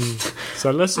 So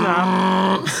listen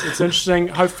up. It's interesting.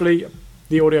 Hopefully,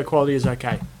 the audio quality is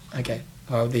okay. Okay.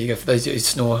 Well, there you go. For those who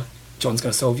snore, John's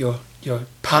going to solve your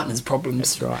partner's problems.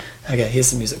 That's right. Okay. Here's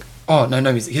some music. Oh no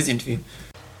music. Here's the interview.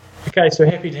 Okay, so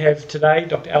happy to have today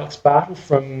Dr. Alex Bartle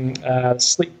from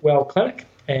Sleep Well Clinic,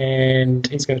 and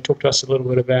he's going to talk to us a little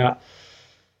bit about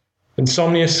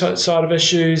insomnia side of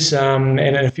issues and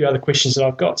a few other questions that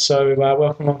I've got. So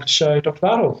welcome along to the show, Dr.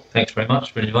 Bartle. Thanks very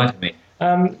much for inviting me.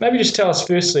 Maybe just tell us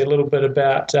firstly a little bit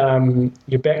about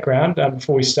your background.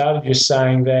 Before we started, you're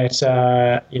saying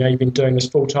that you've been doing this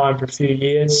full time for a few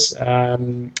years,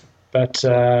 but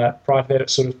prior to that, it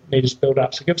sort of needed to build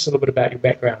up. So give us a little bit about your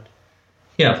background.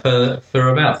 Yeah, for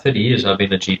about 30 years I've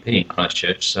been a GP in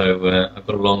Christchurch, so I've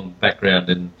got a long background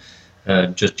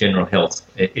in just general health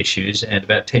issues, and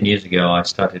about 10 years ago I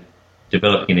started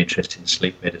developing an interest in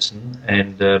sleep medicine,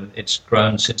 and it's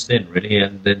grown since then really.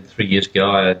 And then 3 years ago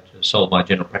I sold my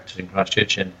general practice in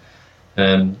Christchurch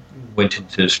and went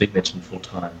into sleep medicine full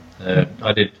time.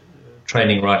 I did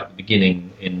training right at the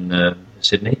beginning in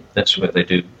Sydney. That's where they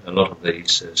do a lot of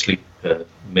these sleep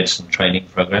medicine training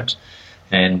programs,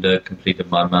 and completed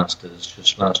my master's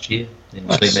just last year in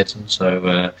sleep medicine.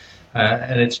 So,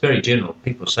 and it's very general.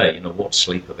 People say, what's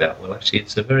sleep about? Well, actually,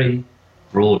 it's a very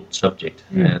broad subject.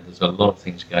 There's a lot of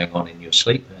things going on in your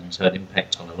sleep, and so it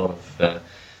impacts on a lot of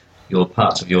your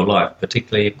parts of your life,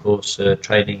 particularly, of course,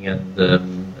 training and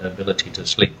ability to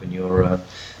sleep when you're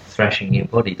thrashing your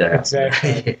body down.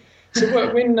 Exactly.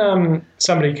 So when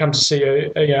somebody comes to see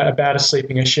you about a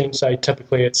sleeping issue, and say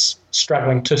typically it's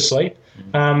struggling to sleep,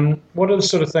 what are the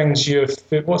sort of things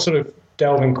what sort of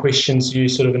delving questions you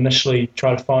sort of initially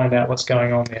try to find out what's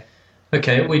going on there?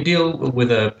 Okay, we deal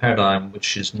with a paradigm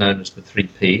which is known as the 3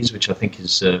 Ps, which I think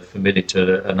is familiar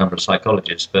to a number of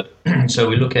psychologists. But so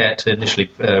we look at initially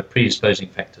predisposing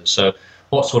factors. So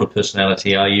what sort of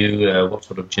personality are you? What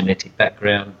sort of genetic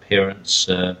background, parents?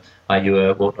 Are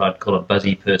you what I'd call a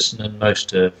buzzy person? And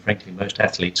frankly, most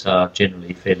athletes are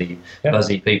generally fairly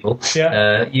buzzy people,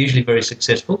 usually very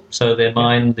successful. So their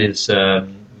mind is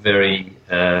very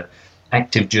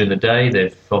active during the day.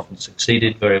 They've often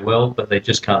succeeded very well, but they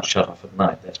just can't shut off at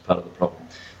night. That's part of the problem.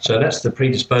 So that's the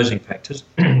predisposing factors.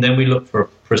 Then we look for a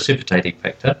precipitating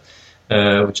factor,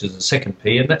 which is the second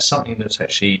P, and that's something that's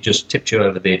actually just tipped you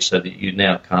over the edge so that you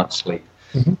now can't sleep.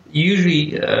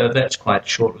 Usually that's quite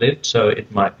short-lived, so it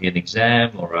might be an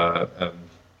exam or a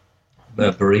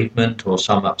bereavement or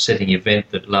some upsetting event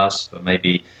that lasts for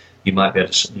maybe you might be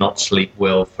able to not sleep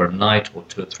well for a night or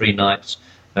 2 or 3 nights,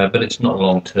 but it's not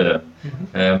long-term.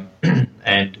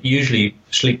 And usually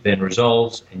sleep then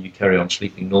resolves and you carry on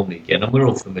sleeping normally again, and we're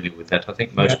all familiar with that. I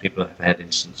think most people have had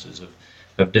instances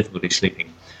of difficulty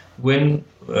sleeping. Then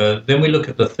we look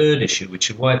at the third issue, which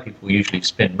is why people usually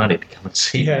spend money to come and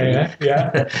see me,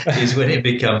 is when it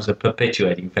becomes a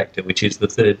perpetuating factor, which is the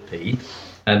third P,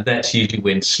 and that's usually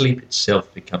when sleep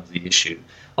itself becomes the issue.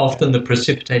 Often the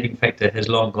precipitating factor has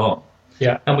long gone.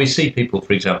 And we see people,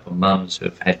 for example, mums who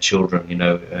have had children,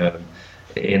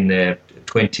 in their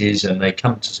 20s, and they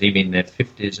come to see me in their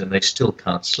 50s and they still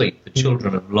can't sleep. The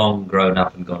children have long grown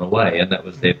up and gone away, and that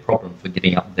was their problem for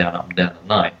getting up and down at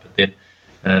night. But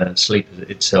then sleep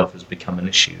itself has become an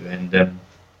issue, and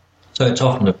so it's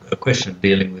often a question of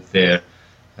dealing with their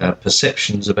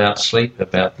perceptions about sleep,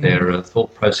 about their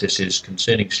thought processes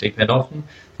concerning sleep, and often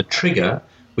the trigger,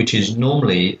 which is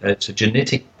normally it's a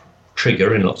genetic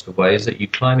trigger in lots of ways, that you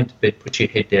climb into bed, put your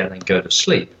head down and go to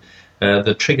sleep.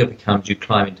 The trigger becomes you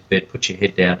climb into bed, put your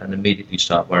head down and immediately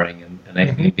start worrying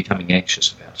and becoming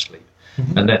anxious about sleep.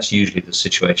 And that's usually the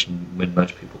situation when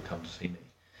most people come to see me.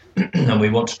 And we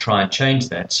want to try and change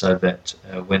that so that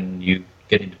when you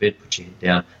get into bed, put your head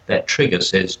down, that trigger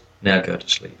says, now go to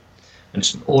sleep. And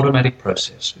it's an automatic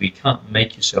process. You can't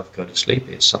make yourself go to sleep.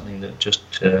 It's something that just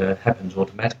happens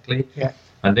automatically. Yeah.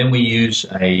 And then we use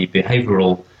a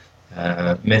behavioural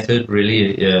method,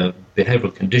 really,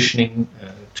 behavioural conditioning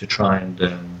to try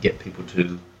and get people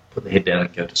to put their head down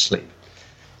and go to sleep.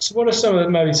 So what are some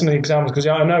of the examples? Because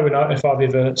I know if I've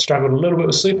ever struggled a little bit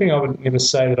with sleeping, I would never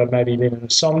say that I've maybe been an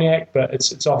insomniac, but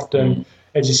it's often,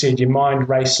 as you said, your mind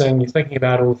racing, you're thinking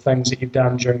about all the things that you've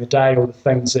done during the day, all the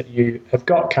things that you have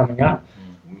got coming up.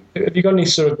 Have you got any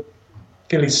sort of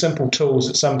fairly simple tools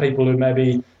that some people who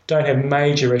maybe don't have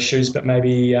major issues, but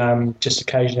maybe just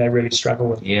occasionally they really struggle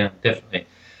with? Yeah, definitely.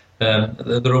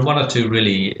 There are one or two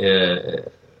really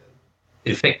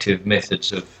effective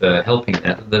methods of helping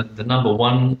that. The number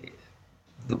one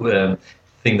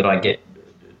thing that I get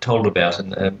told about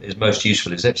and is most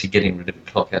useful is actually getting rid of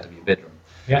the clock out of your bedroom.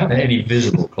 Yeah. Any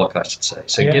visible clock, I should say.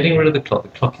 So getting rid of the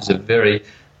clock is a very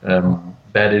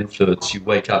bad influence. You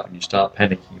wake up and you start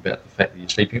panicking about the fact that you're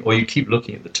sleeping, or you keep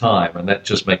looking at the time, and that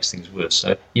just makes things worse.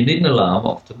 So you need an alarm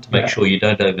often to make sure you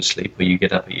don't oversleep or you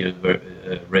get up at your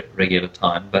regular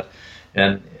time. But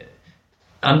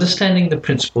understanding the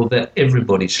principle that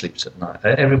everybody sleeps at night.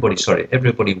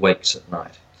 Everybody wakes at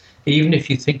night. Even if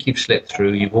you think you've slept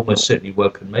through, you've almost certainly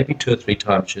woken maybe 2 or 3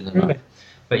 times during the night.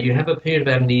 But you have a period of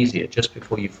amnesia just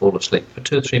before you fall asleep, for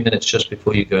 2 or 3 minutes just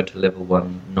before you go into level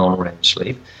 1 non-REM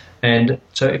sleep. And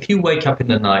so if you wake up in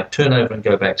the night, turn over and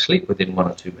go back to sleep within 1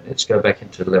 or 2 minutes, go back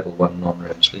into level 1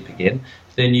 non-REM sleep again,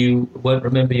 then you won't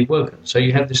remember you've woken. So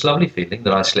you have this lovely feeling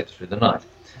that I slept through the night.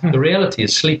 The reality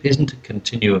is sleep isn't a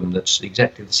continuum that's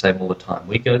exactly the same all the time.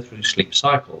 We go through sleep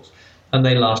cycles, and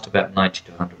they last about 90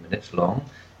 to 100 minutes long.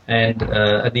 And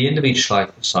at the end of each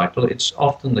cycle, it's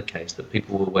often the case that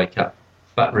people will wake up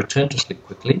but return to sleep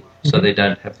quickly, so they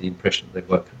don't have the impression that they've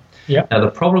woken. Yeah. Now,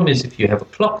 the problem is if you have a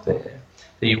clock there,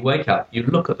 that you wake up, you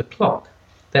look at the clock.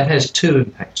 That has 2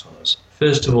 impacts on us.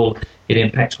 First of all, it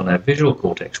impacts on our visual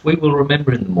cortex. We will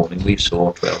remember in the morning we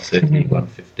saw 12:30,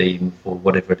 1:15, or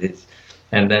whatever it is,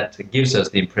 and that gives us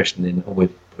the impression that we're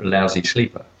a lousy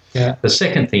sleeper. Yeah. The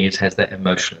second thing is it has that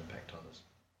emotional impact on us.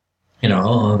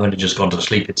 I've only just gone to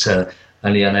sleep. It's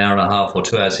only an hour and a half or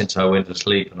 2 hours since I went to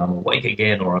sleep, and I'm awake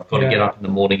again, or I've got to get up in the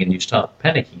morning, and you start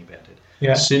panicking about it.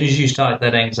 Yeah. As soon as you start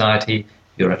that anxiety,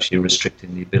 you're actually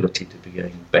restricting the ability to be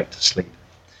going back to sleep.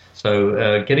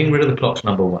 So getting rid of the clock's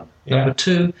number one. Yeah. Number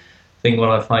two thing what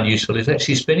I find useful is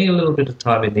actually spending a little bit of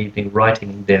time in the evening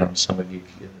writing down some of your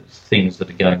things that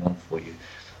are going on for you.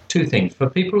 2 things. For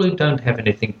people who don't have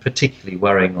anything particularly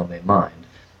worrying on their mind,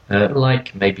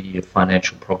 like maybe your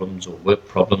financial problems or work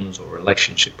problems or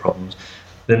relationship problems,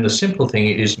 then the simple thing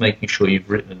is making sure you've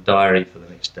written a diary for the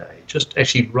next day. Just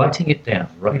actually writing it down,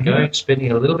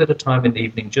 spending a little bit of time in the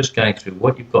evening just going through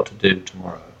what you've got to do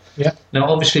tomorrow. Yeah. Now,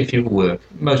 obviously, if you work,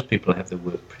 most people have their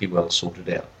work pretty well sorted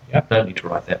out. Yeah. Don't need to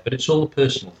write that, but it's all the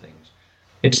personal things.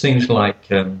 It's things like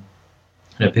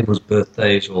people's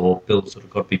birthdays or bills that have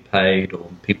got to be paid or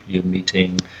people you're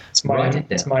meeting. Write it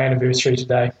down. It's my anniversary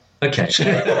today. Okay.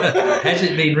 Has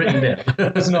it been written down?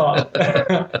 It's not.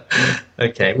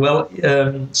 Okay. Well,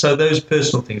 so those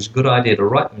personal things, good idea to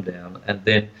write them down, and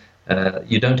then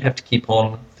you don't have to keep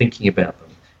on thinking about them.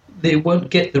 They won't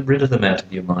get rid of them out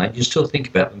of your mind. You still think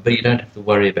about them, but you don't have to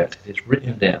worry about it. It's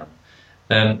written down.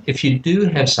 If you do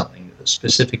have something that's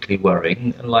specifically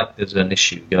worrying, like there's an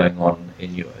issue going on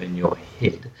in your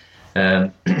head,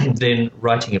 then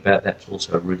writing about that's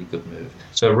also a really good move.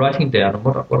 So writing down, and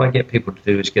what I get people to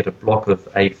do is get a block of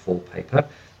A4 paper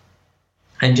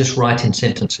and just write in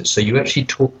sentences. So you actually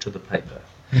talk to the paper.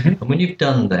 And when you've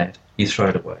done that, you throw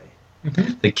it away.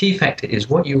 The key factor is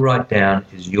what you write down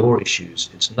is your issues.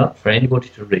 It's not for anybody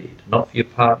to read, not for your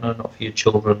partner, not for your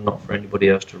children, not for anybody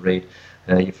else to read,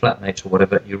 your flatmates or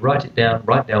whatever. You write down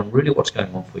really what's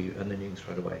going on for you, and then you can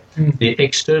throw it away. The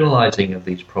externalizing of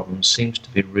these problems seems to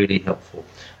be really helpful.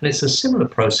 And it's a similar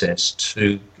process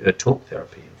to talk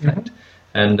therapy, in fact.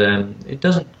 And it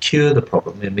doesn't cure the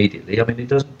problem immediately. I mean, it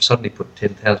doesn't suddenly put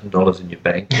 $10,000 in your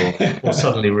bank or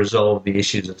suddenly resolve the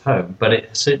issues at home. But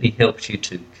it certainly helps you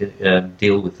to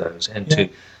deal with those and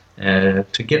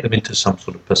to get them into some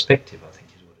sort of perspective, I think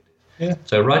is what it is. Yeah.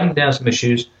 So writing down some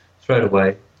issues, throw it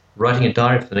away. Writing a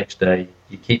diary for the next day,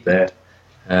 you keep that.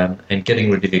 And getting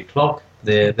rid of your clock,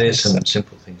 there's some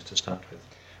simple things to start with.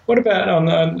 What about on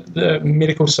the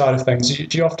medical side of things?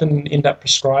 Do you often end up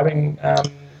prescribing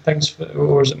things,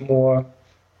 or is it more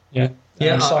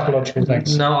psychological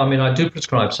things? No, I mean, I do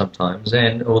prescribe sometimes,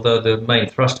 and although the main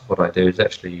thrust of what I do is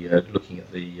actually looking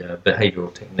at the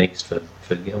behavioural techniques for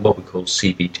what we call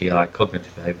CBTI,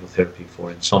 cognitive behavioural therapy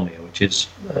for insomnia, which is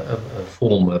a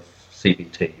form of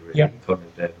CBT, really,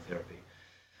 cognitive behavioural therapy.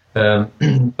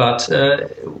 But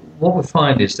what we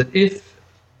find is that if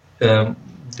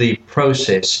the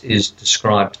process is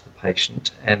described to the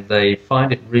patient and they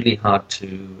find it really hard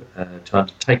to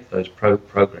undertake those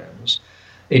programs,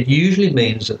 it usually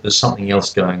means that there's something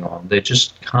else going on. They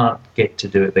just can't get to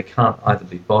do it. They can't either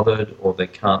be bothered or they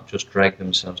can't just drag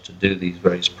themselves to do these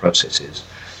various processes.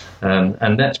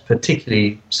 And that's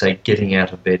particularly, say, getting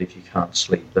out of bed if you can't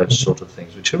sleep, those sort of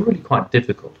things, which are really quite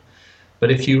difficult.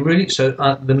 But if you really,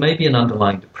 there may be an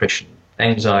underlying depression,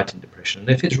 anxiety and depression. And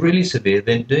if it's really severe,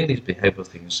 then doing these behavioural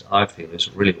things, I feel,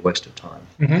 is really a waste of time.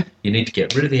 Mm-hmm. You need to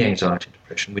get rid of the anxiety and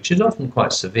depression, which is often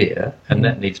quite severe, and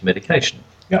that needs medication.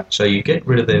 Yeah. So you get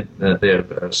rid of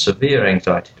their severe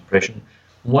anxiety, depression.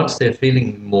 Once they're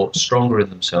feeling more stronger in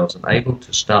themselves and able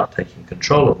to start taking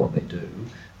control of what they do,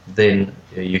 then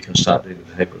you can start doing the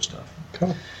behavioural stuff.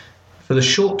 Cool. For the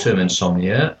short-term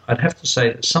insomnia, I'd have to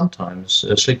say that sometimes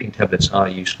sleeping tablets are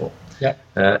useful. Yeah.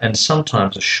 And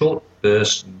sometimes a short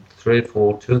burst, 2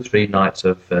 or 3 nights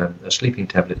of a sleeping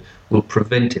tablet will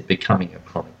prevent it becoming a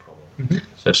chronic problem. Mm-hmm.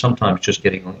 So sometimes just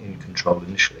getting in control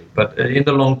initially. But in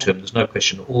the long term, there's no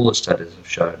question, all the studies have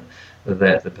shown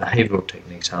that the behavioural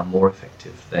techniques are more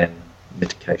effective than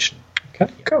medication.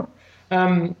 Okay, cool.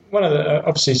 One of the,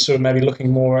 obviously, sort of maybe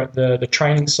looking more at the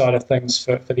training side of things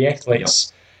for the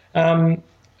athletes. Yep.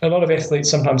 A lot of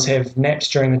athletes sometimes have naps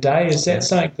during the day. Is that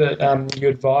something that you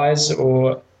advise,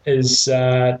 or is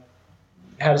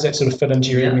how does that sort of fit into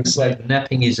your evening sleep?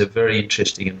 Napping is a very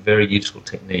interesting and very useful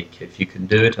technique if you can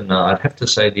do it. And I'd have to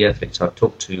say the athletes I've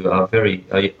talked to are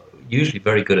usually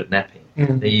very good at napping.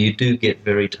 Mm-hmm. You do get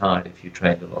very tired if you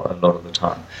train a lot of the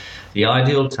time. The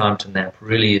ideal time to nap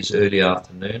really is early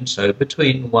afternoon, so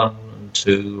between 1 and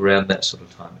 2, around that sort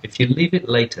of time. If you leave it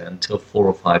later until 4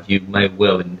 or 5, you may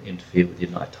well interfere with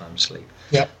your nighttime sleep.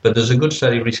 Yeah. But there's a good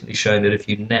study recently showing that if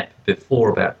you nap before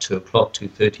about 2 o'clock,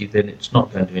 2:30, then it's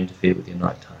not going to interfere with your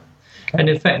nighttime. Okay. And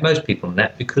in fact, most people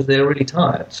nap because they're really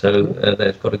tired, so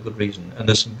they've got a good reason. And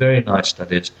there's some very nice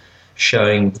studies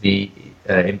showing the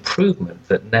improvement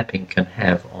that napping can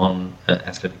have on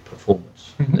athletic performance.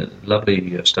 Mm-hmm.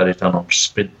 Lovely studies done on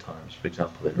sprint times, for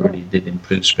example, that really did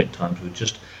improve sprint times with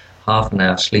just half an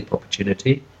hour sleep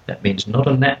opportunity. That means not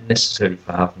a nap necessarily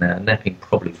for half an hour, napping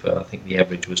probably for, I think the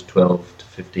average was 12 to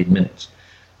 15 minutes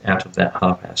out of that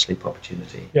half hour sleep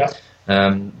opportunity. Yeah.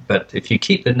 But if you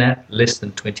keep the nap less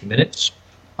than 20 minutes,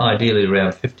 ideally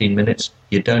around 15 minutes,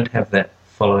 you don't have that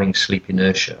following sleep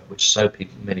inertia, which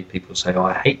many people say,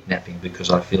 I hate napping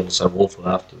because I feel so awful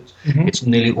afterwards. Mm-hmm. It's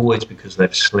nearly always because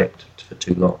they've slept for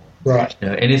too long. Right.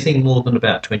 Anything more than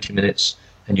about 20 minutes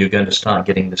and you're going to start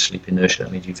getting the sleep inertia.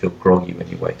 That means you feel groggy when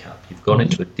you wake up. You've gone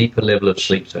into a deeper level of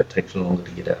sleep, so it takes longer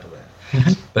to get out of that.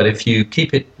 Mm-hmm. But if you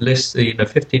keep it less,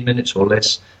 15 minutes or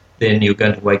less, then you're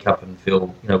going to wake up and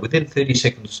feel, within 30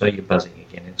 seconds or so, you're buzzing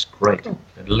again. It's great. Oh.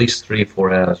 At least 3 or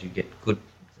 4 hours, you get good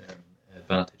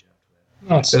advantage.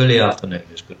 Nice. Early afternoon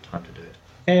is a good time to do it.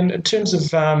 And in terms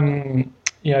of,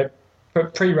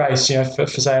 pre-race, for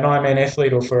say an Ironman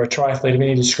athlete or for a triathlete of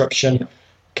any description,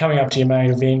 coming up to your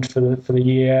main event for the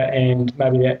year, and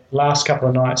maybe that last couple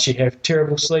of nights you have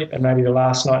terrible sleep, and maybe the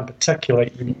last night in particular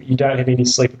you don't have any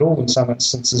sleep at all in some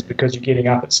instances because you're getting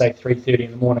up at, say, 3:30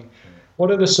 in the morning.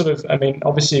 What are the sort of,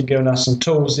 obviously you've given us some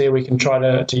tools there we can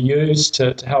try to use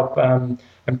to help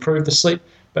improve the sleep,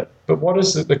 but what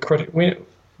is the critical...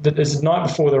 Is the night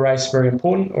before the race very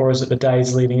important, or is it the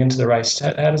days leading into the race?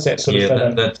 How does that sort of fit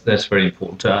in? That's very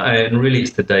important. And really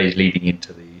it's the days leading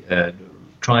into the...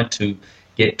 trying to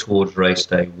get towards race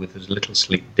day with as little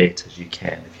sleep debt as you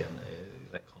can, if you know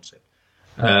that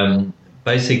concept.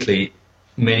 Basically,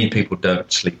 many people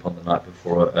don't sleep on the night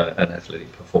before an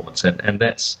athletic performance, and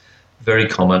that's very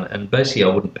common, and basically I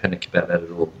wouldn't panic about that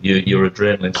at all. Your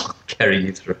adrenaline will carry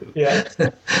you through. Yeah.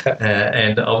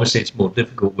 And obviously it's more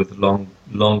difficult with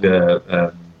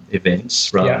longer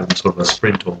events rather than sort of a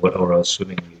sprint or a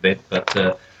swimming event.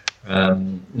 But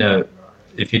no,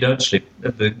 if you don't sleep,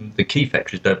 the key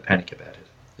factor is don't panic about it.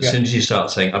 As soon as you start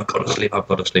saying, I've got to sleep,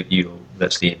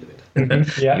 that's the end of it.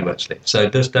 Mm-hmm. You won't sleep. So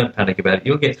just don't panic about it.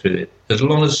 You'll get through it. As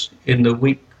long as in the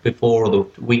week before or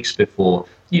the weeks before,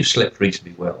 you slept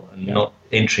reasonably well and not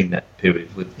entering that period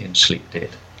in sleep debt.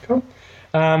 Cool.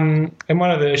 And one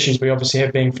of the issues we obviously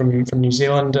have being from New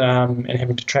Zealand and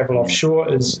having to travel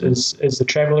offshore is the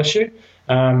travel issue,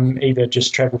 either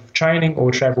just travel for training or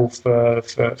travel for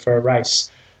a race.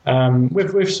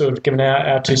 We've sort of given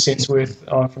our 2 cents worth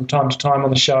from time to time on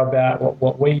the show about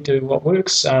what we do, what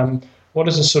works. What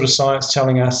is the sort of science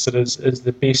telling us that is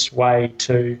the best way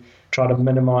to try to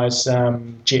minimise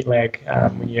jet lag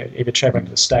when you're either travelling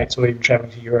to the States or even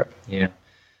travelling to Europe? Yeah.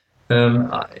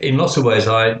 In lots of ways,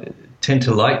 I tend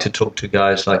to like to talk to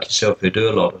guys like yourself who do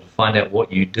a lot to find out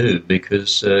what you do,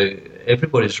 because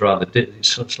everybody's rather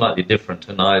slightly different,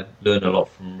 and I learn a lot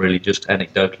from really just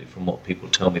anecdotally from what people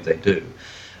tell me they do.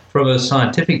 From a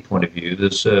scientific point of view,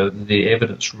 there's, the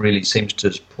evidence really seems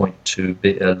to point to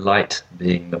light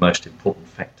being the most important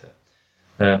factor.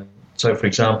 So, for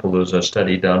example, there was a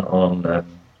study done on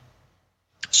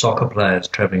soccer players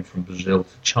travelling from Brazil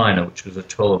to China, which was a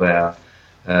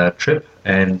 12-hour trip,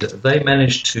 and they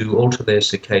managed to alter their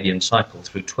circadian cycle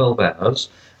through 12 hours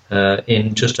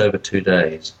in just over 2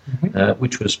 days,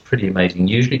 which was pretty amazing.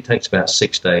 Usually it takes about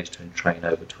 6 days to train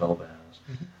over 12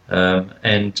 hours.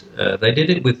 And they did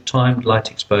it with timed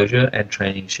light exposure and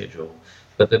training schedule.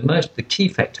 But the key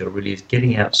factor really is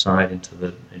getting outside into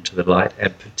the light,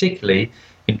 and particularly,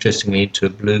 interestingly, into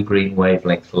blue-green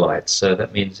wavelength light. So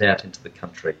that means out into the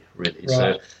country, really.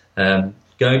 Right. So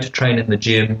going to train in the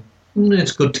gym,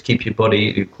 it's good to keep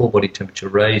your core body temperature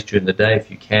raised during the day if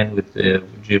you can with the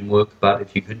gym work. But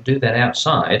if you could do that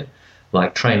outside,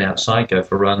 like train outside, go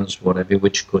for runs, whatever,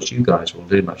 which of course you guys will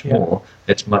do much more,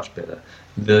 it's much better.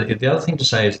 The other thing to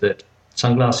say is that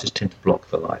sunglasses tend to block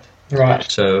the light. Right.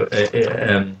 So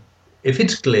if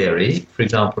it's glary, for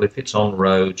example, if it's on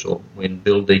roads or in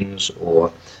buildings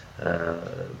or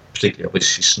particularly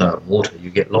obviously snow and water, you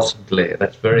get lots of glare.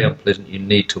 That's very unpleasant. You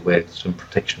need to wear some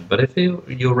protection. But if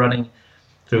you're running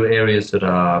through areas that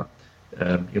are,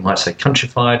 you might say,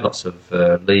 countrified, lots of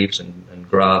leaves and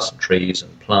grass and trees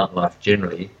and plant life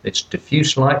generally, it's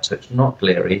diffuse light, so it's not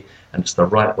glary, and it's the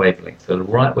right wavelength. The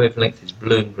right wavelength is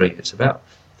blue and green. It's about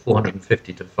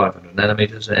 450 to 500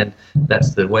 nanometers, and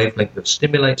that's the wavelength that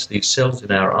stimulates these cells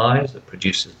in our eyes, that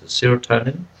produces the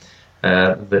serotonin,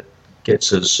 that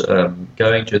gets us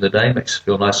going during the day, makes us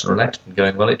feel nice and relaxed and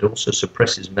going well. It also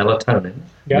suppresses melatonin.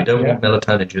 We don't want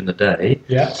melatonin during the day.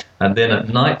 Yeah. And then at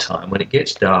night time, when it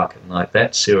gets dark at night,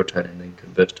 that serotonin then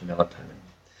converts to melatonin.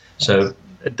 So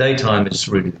daytime is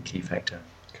really the key factor.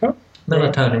 Cool.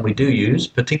 Melatonin we do use,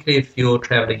 particularly if you're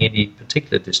traveling any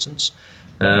particular distance.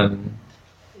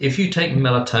 If you take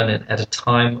melatonin at a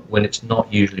time when it's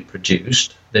not usually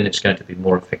produced, then it's going to be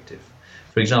more effective.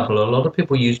 For example, a lot of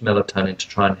people use melatonin to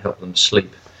try and help them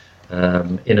sleep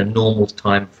in a normal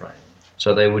time frame.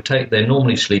 So they're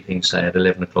normally sleeping, say, at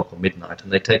 11 o'clock or midnight,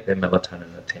 and they take their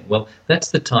melatonin at 10. Well,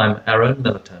 that's the time our own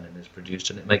melatonin is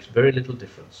produced, and it makes very little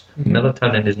difference.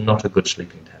 Melatonin is not a good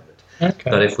sleeping tablet.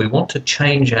 Okay. But if we want to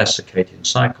change our circadian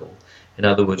cycle, in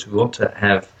other words, we want to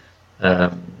have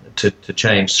to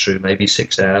change through maybe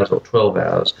 6 hours or 12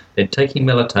 hours, then taking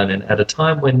melatonin at a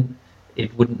time when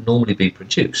it wouldn't normally be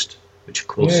produced, which of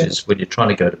course is when you're trying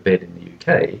to go to bed in the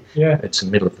UK, it's the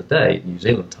middle of the day, New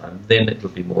Zealand time, then it'll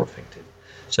be more effective.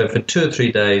 So for 2 or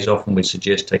 3 days, often we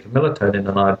suggest take a melatonin,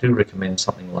 and I do recommend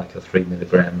something like a 3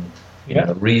 milligram,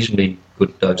 reasonably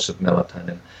good dose of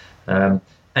melatonin.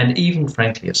 And even,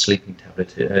 frankly, a sleeping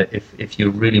tablet, if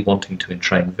you're really wanting to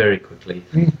entrain very quickly,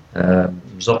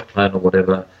 Zopiclone or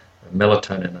whatever,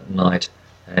 melatonin at night,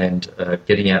 and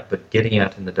getting out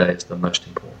in the day is the most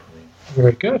important thing.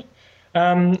 Very good.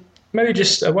 Maybe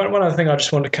just one other thing I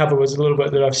just wanted to cover was a little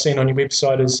bit that I've seen on your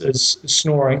website is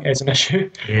snoring as an issue.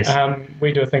 Yes.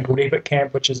 We do a thing called Epic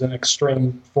Camp, which is an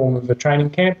extreme form of a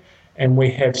training camp, and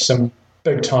we have some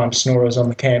big-time snorers on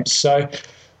the camps. So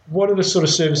what are the sort of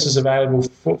services available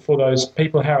for those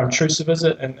people? How intrusive is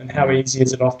it, and how easy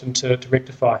is it often to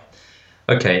rectify?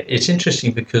 Okay, it's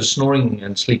interesting because snoring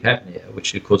and sleep apnea,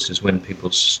 which of course is when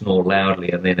people snore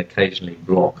loudly and then occasionally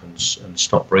block and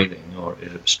stop breathing or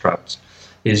it obstructs,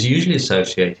 is usually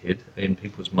associated in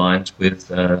people's minds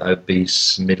with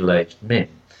obese middle-aged men.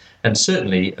 And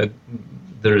certainly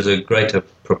there is a greater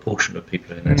proportion of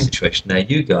people in that situation. Now,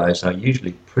 you guys are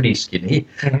usually pretty skinny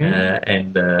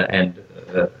and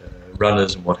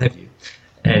runners and what have you.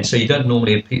 And so you don't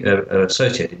normally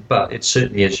associate it, but it's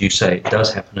certainly, as you say, it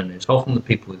does happen, and it's often the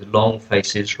people with long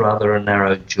faces, rather a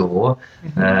narrow jaw,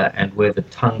 and where the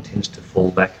tongue tends to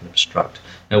fall back and obstruct.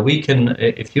 Now, we can,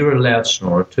 if you're a loud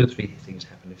snorer, 2 or 3 things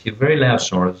happen. If you're a very loud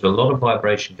snorer, there's a lot of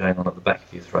vibration going on at the back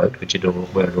of your throat,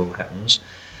 where it all happens,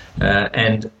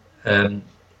 and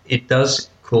it does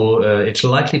it's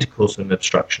likely to cause some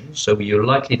obstruction, so you're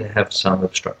likely to have some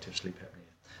obstructive sleep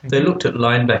apnea. They looked at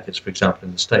linebackers, for example,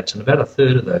 in the States, and about a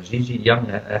third of those, usually young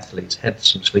athletes, had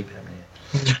some sleep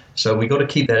apnea. So we've got to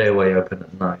keep that airway open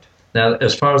at night. Now,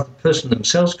 as far as the person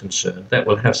themselves is concerned, that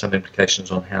will have some implications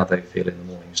on how they feel in the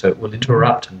morning. So it will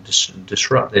interrupt and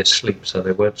disrupt their sleep. So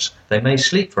they may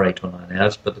sleep for 8 or 9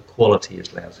 hours, but the quality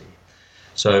is lousy.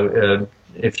 So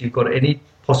if you've got any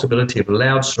possibility of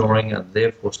loud snoring and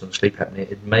therefore some sleep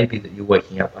apnea, it may be that you're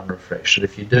waking up unrefreshed. So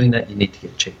if you're doing that, you need to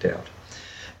get checked out.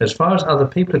 As far as other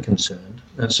people are concerned,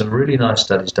 there's some really nice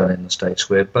studies done in the States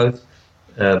where both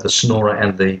the snorer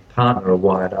and the partner are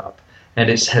wired up, and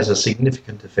it has a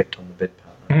significant effect on the bed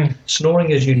partner.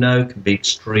 Snoring, as you know, can be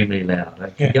extremely loud.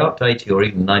 It can go up to 80 or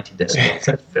even 90 decibels.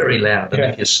 That's very loud,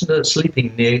 and if you're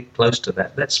sleeping near close to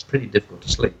that, that's pretty difficult to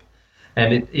sleep.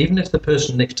 And even if the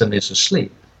person next to them is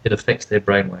asleep, it affects their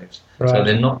brainwaves. Right. So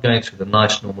they're not going through the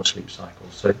nice normal sleep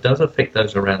cycles. So it does affect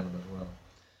those around them as well.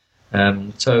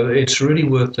 So it's really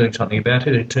worth doing something about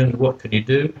it in terms of what can you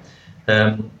do.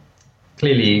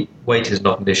 Clearly, weight is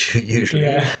not an issue usually.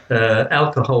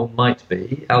 Alcohol might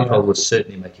be. Alcohol will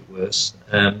certainly make it worse.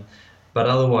 But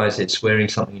otherwise, it's wearing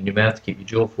something in your mouth to keep your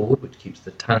jaw forward, which keeps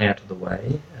the tongue out of the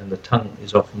way. And the tongue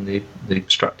is often the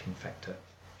obstructing factor.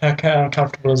 How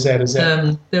uncomfortable is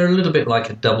that? They're a little bit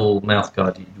like a double mouth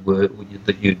guard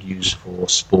that you'd use for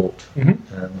sport. I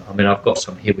mean, I've got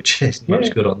some here which isn't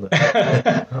much good on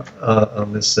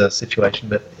on this situation,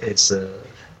 but it's a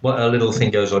little thing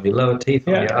goes on your lower teeth,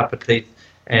 on your upper teeth,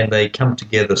 and they come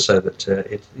together so that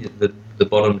the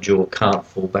bottom jaw can't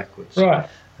fall backwards. Right.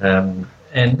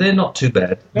 And they're not too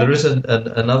bad. There is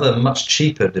another much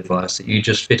cheaper device that you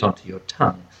just fit onto your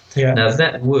tongue. Now,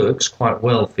 that works quite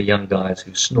well for young guys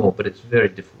who snore, but it's very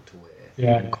difficult to wear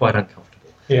and quite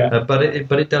uncomfortable. But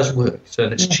it does work, so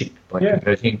it's cheap by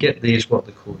comparison. You can get these, what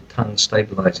they're called tongue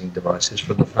stabilizing devices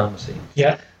from the pharmacy.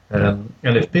 And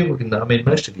if people can, I mean,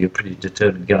 most of you are pretty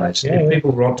determined guys. If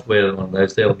people want to wear one of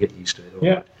those, they'll get used to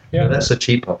it. So that's a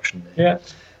cheap option there.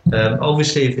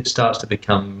 Obviously, if it starts to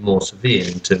become more severe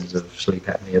in terms of sleep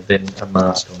apnea, then a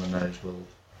mask on the nose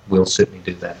will certainly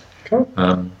do that. Cool.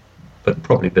 But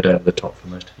probably a bit over the top for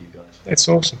most of you guys. That's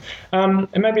awesome. And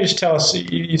maybe just tell us,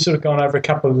 you've sort of gone over a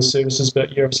couple of the services,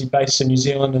 but you're obviously based in New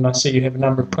Zealand, and I see you have a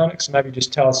number of clinics. So maybe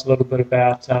just tell us a little bit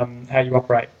about how you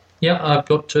operate. I've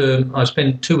got. I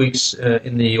spend 2 weeks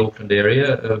in the Auckland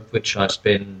area, of which I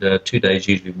spend 2 days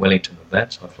usually in Wellington of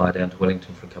that. So I fly down to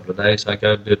Wellington for a couple of days. I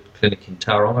go to a clinic in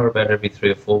Tauranga about every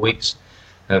 3 or 4 weeks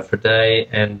for a day,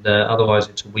 and otherwise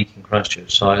it's a week in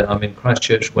Christchurch. So I'm in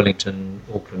Christchurch, Wellington,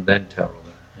 Auckland, and Tauranga.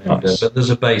 Nice. But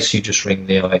there's a base. You just ring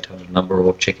the 0800 number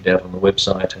or check it out on the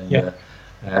website,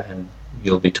 and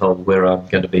you'll be told where I'm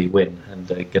going to be when, and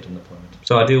get an appointment.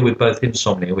 So I deal with both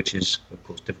insomnia, which is, of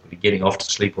course, difficulty getting off to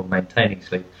sleep or maintaining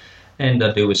sleep, and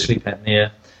I deal with sleep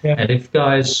apnea. And if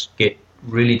guys get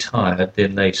really tired,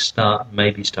 then they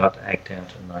maybe start to act out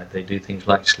at night. They do things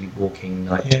like sleepwalking,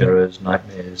 night terrors,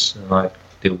 nightmares, and I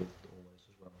deal with all those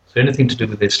as well. So anything to do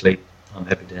with their sleep, I'm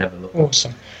happy to have a look.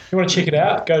 Awesome. If you want to check it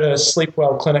out, go to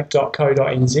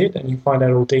sleepwellclinic.co.nz and you can find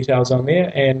out all details on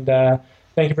there. And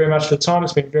thank you very much for the time.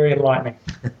 It's been very enlightening.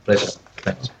 Pleasure.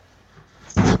 Thanks.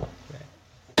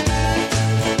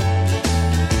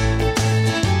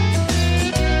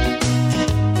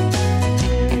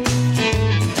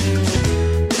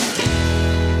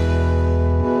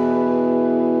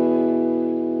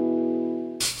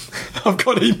 I've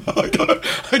got email. I go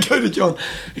to John.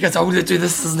 He goes, "Oh, we'll do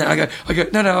this, isn't it?" I go,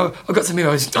 no, I've got some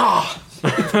emails.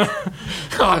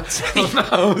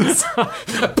 Emails.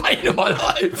 The pain of my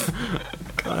life.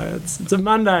 It's a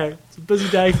Monday. It's a busy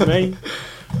day for me.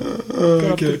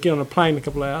 Got to get on a plane in a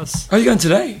couple of hours. Are you going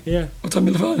today? Yeah. What time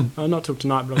are you on the phone? Not till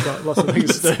tonight, but I've got lots of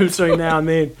things to do between now and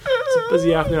then. It's a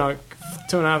busy afternoon, like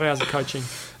 2.5 hours of coaching.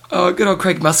 Oh, good old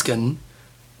Craig Muskin.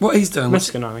 What he's doing?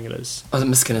 Miskin, I think it is. Oh,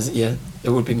 Miskin, is it? Yeah,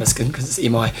 it would be Miskin because it's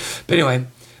MI. But anyway,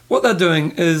 what they're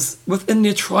doing is within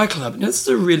their Tri Club. Now, this is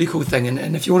a really cool thing,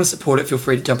 and if you want to support it, feel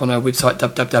free to jump on our website,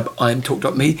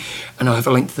 www.imtalk.me, and I'll have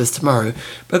a link to this tomorrow.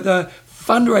 But they're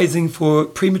fundraising for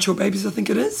premature babies, I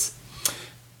think it is.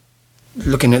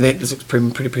 Looking at that, this looks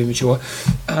pretty premature.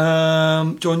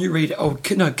 John, you read it. Oh,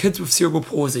 kids with cerebral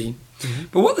palsy. Mm-hmm.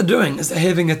 But what they're doing is they're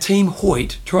having a Team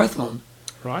Hoyt triathlon.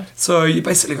 Right. So you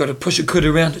basically got to push a kid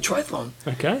around a triathlon.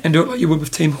 Okay. And do it like you would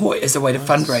with Team Hoyt as a way to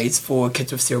fundraise for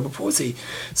kids with cerebral palsy.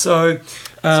 So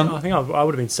I think I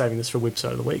would have been saving this for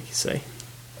Website of the Week, you see.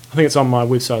 I think it's on my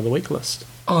Website of the Week list.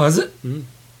 Oh, is it? Mm.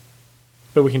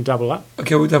 But we can double up.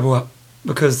 Okay, we'll double up.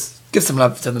 Because give some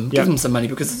love to them. Give them some money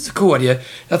because it's a cool idea.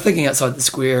 They're thinking outside the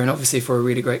square and obviously for a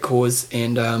really great cause.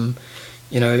 And,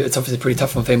 it's obviously pretty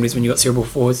tough on families when you've got cerebral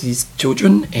palsy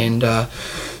children. And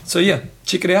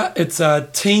check it out. It's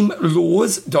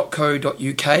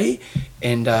teamlaws.co.uk,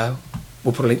 and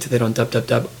we'll put a link to that on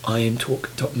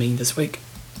www.imtalk.me this week.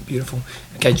 Beautiful.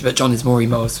 Okay, but John, there's more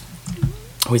emails.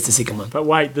 Where's the second one? But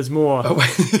wait, there's more. Oh,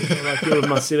 wait. Like good with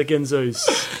my Seligenzus.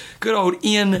 Good old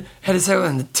Ian, how to say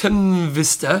it?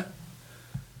 Timvister.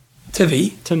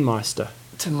 Tivmeister.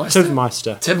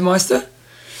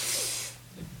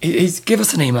 He's give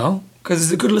us an email. because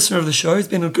he's a good listener of the show. He's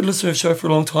been a good listener of the show for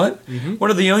a long time. Mm-hmm.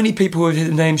 One of the only people who have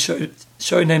had a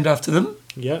show named after them,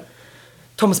 Yeah.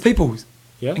 Thomas Peoples.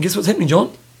 Yeah. And guess what's happening,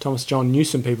 John? Thomas John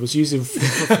Newsom Peoples, using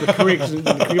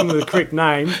the correct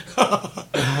name.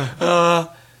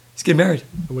 He's getting married.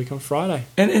 A week on Friday.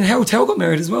 And Harold Tell got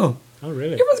married as well. Oh,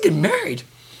 really? Everyone's getting married.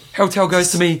 Harold Tell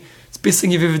goes to me, it's the best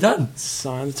thing you've ever done.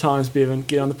 Sign the times, Bevan.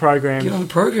 Get on the program. Get on the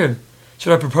program.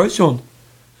 Should I propose, John?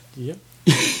 Yep.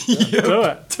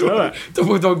 Yeah, Do it.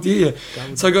 Double dog dare.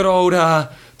 So good old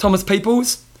Thomas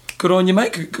Peoples. Good on you,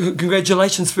 mate.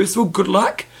 Congratulations, first of all. Good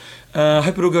luck.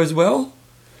 Hope it all goes well.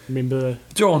 Remember,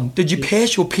 John, did you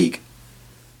pass your peak?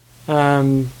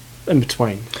 in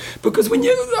between. Because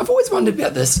I've always wondered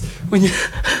about this. When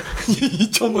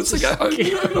John wants to go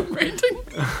home, I'm ranting.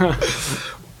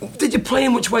 Did you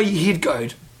plan which way your head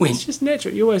goes? When? It's just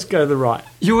natural. You always go to the right.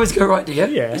 You always go right, do you?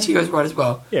 Yeah. And she goes right as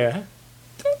well. Yeah.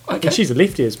 Okay. And she's a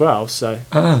lefty as well, so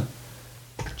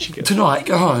she gets. Tonight,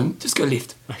 go home, just go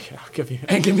left. Okay, I'll give you.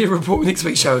 And give me a report next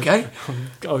week's show, okay?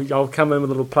 I'll come in with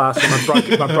a little plaster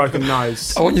on my broken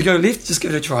nose. I want you to go left, just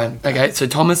give it a try. Okay, so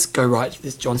Thomas, go right.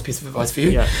 That's John's piece of advice for you.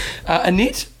 Yeah.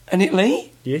 Annette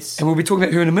Lee, Yes. and we'll be talking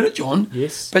about her in a minute, John.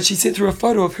 Yes. But she sent through a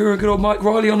photo of her and good old Mike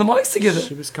Riley on the mics together.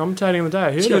 She was commentating on the day.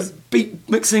 I heard She was it. beat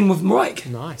mixing with Mike.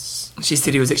 Nice. She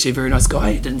said he was actually a very nice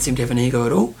guy. He didn't seem to have an ego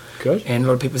at all. Good. And a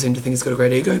lot of people seem to think he's got a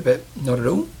great ego, but not at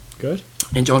all. Good.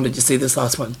 And John, did you see this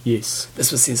last one? Yes.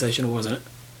 This was sensational, wasn't it?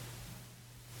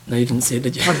 No, you didn't see it,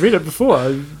 did you? I'd read it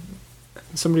before.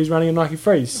 Somebody's running a Nike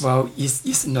Freeze. Well,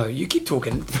 yes and no. You keep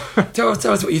talking. tell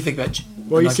us what you think about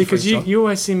Well, the you Nike see, because Freeze, John. you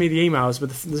always send me the emails, but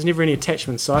there's never any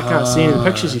attachments, so I can't see any of the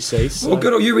pictures you see. So. Well,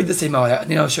 good. You read this email out,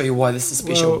 and then I'll show you why this is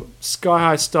special. Well, Sky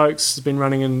High Stokes has been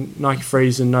running in Nike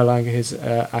Freeze and no longer has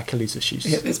Achilles issues.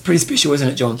 Yeah, it's pretty special, isn't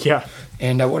it, John? Yeah.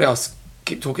 And what else?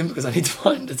 Keep talking because I need to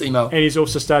find this email. And he's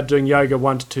also started doing yoga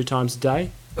 1 to 2 times a day.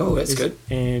 Oh, that's good.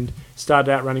 And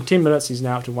started out running 10 minutes, he's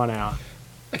now up to 1 hour.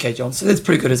 Okay, John. So that's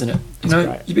pretty good, isn't it? That's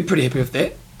great. You'd be pretty happy with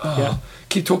that. Oh, Yeah.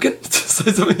 Keep talking.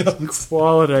 Say something else.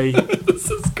 Quality.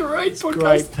 This is great podcast.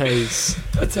 Great piece.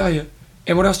 I tell you.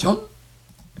 And what else, John?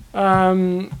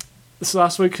 This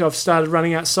last week I've started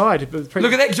running outside. Look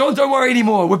at that, John. Don't worry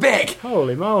anymore. We're back.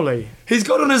 Holy moly. He's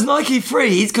got on his Nike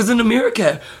Freeze because in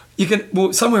America, you can,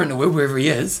 well, somewhere in the world, wherever he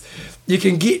is, you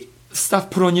can get stuff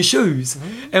put on your shoes.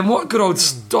 And what good old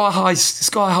sky high,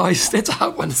 that's a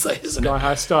hard one to say, isn't Sky it?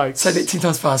 High Stokes. Say that 10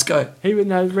 times fast, go. He would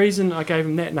know the reason I gave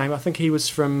him that name. I think he was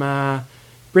from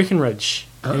Breckenridge.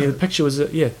 And the picture was,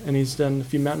 and he's done a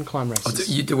few mountain climb races.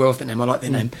 You do well with that name, I like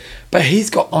that name. But he's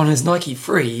got on his Nike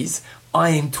Freeze, I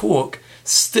Am Talk,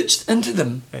 stitched into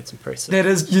them. That's impressive. That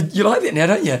is, you like that now,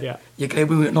 don't you? Yeah. You're glad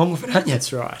we went along with it, aren't you?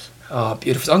 That's right. Oh,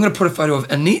 beautiful. So I'm going to put a photo of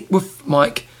Annette with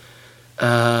Mike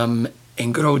and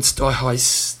good old Sky High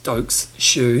Stokes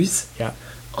shoes Yeah.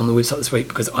 on the website this week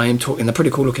because I Am Talking. They're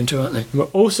pretty cool looking too, aren't they? We're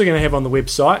also going to have on the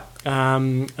website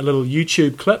a little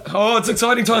YouTube clip. Oh, it's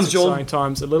exciting times, It's John. exciting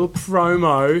times. A little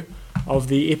promo of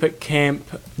the Epic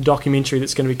Camp documentary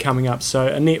that's going to be coming up. So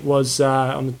Annette was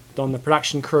on the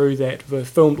production crew that were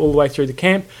filmed all the way through the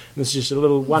camp. And this is just a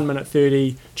little 1 minute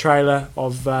 30 trailer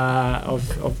of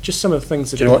just some of the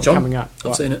things that Do you know are what, John? coming up.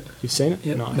 I've seen it. You've seen it?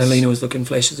 Yeah. Nice. Melina was looking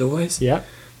flash as always. Yeah.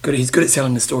 Good. He's good at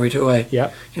selling the story too, eh?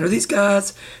 Yeah. You know, these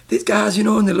guys, you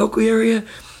know, in the local area,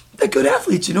 they're good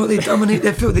athletes, you know, they dominate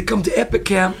their field. They come to Epic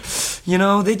Camp, you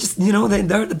know, they just, you know,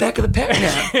 they're at the back of the pack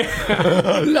now.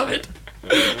 I love it.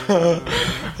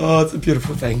 Oh, it's a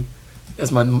beautiful thing.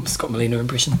 That's my Scott Molina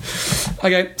impression.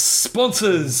 Okay,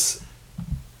 sponsors.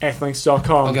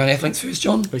 Athlinks.com. I'm going Athlinks first,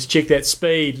 John. Let's check that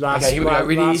speed last Okay, here we go.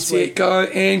 Ready, last set, week. go,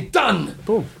 and done.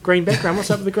 Boom. Green background.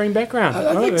 What's up with the green background?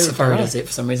 I think there's Safari a does that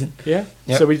for some reason. Yeah.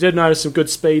 Yep. So we did notice some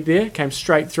good speed there. Came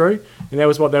straight through, and that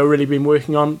was what they were really been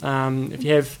working on. If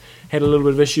you have had a little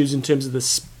bit of issues in terms of the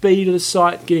speed of the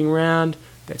site getting around,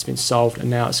 that's been solved, and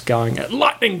now it's going at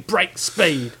lightning break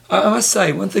speed. I must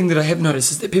say, one thing that I have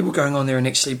noticed is that people going on there and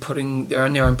actually putting their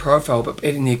own profile, but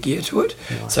adding their gear to it.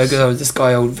 Nice. So this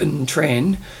guy, old Vin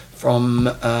Tran, from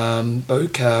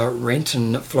Boca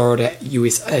Raton, Florida,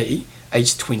 USA,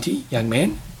 aged 20, young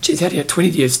man. Geez, how do you have 20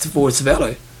 years to forward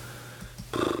Cervelo?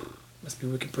 Must be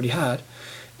working pretty hard.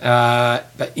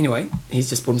 But anyway, he's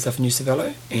just bought himself a new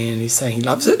Cervelo, and he's saying he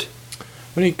loves it.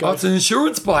 When he Oh, got it's an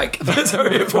insurance bike. That's how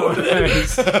he afforded it.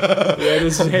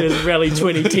 this had his Rally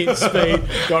 2010 speed,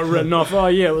 got written off. Oh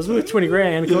yeah, it was worth 20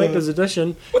 grand, collector's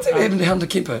edition. What's that happened to Hunter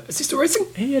Kemper? Is he still racing?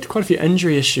 He had quite a few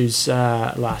injury issues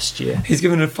last year. He's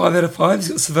given it a 5 out of 5. He's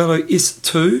got Cervelo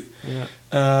S2. Yeah.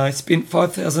 He spent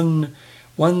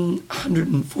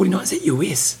 $5,149. Is that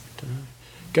US?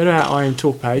 Go to our I Am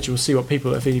Talk page and we'll see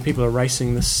if any people are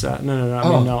racing this. On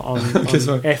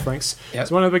Athlinks. Yep.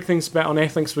 So one of the big things about on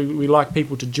Athlinks, we like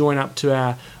people to join up to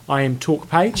our I Am Talk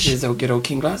page. There's old good old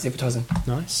King Glass advertising.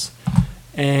 Nice.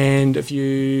 And if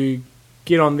you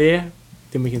get on there,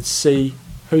 then we can see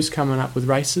who's coming up with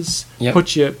races. Yep.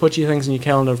 Put your things in your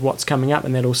calendar of what's coming up,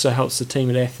 and that also helps the team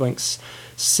at Athlinks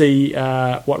see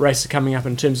what races are coming up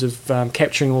in terms of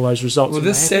capturing all those results. Well,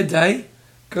 this sad day,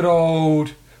 good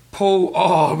old Paul.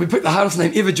 Oh, we picked the hardest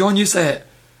name ever. John, you say it.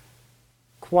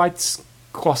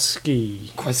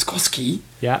 Kwiatkowski.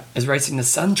 Yeah, is racing the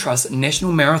SunTrust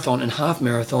National Marathon and Half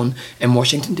Marathon in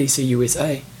Washington DC,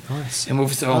 USA. Nice. And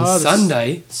also on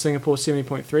Sunday, Singapore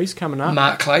 70.3 is coming up.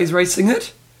 Mark Clay's racing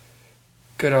it.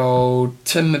 Good old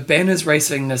Tim Banner's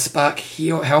racing the Spark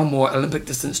Helmore Olympic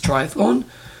Distance Triathlon.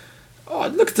 Oh,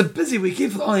 look, it's a busy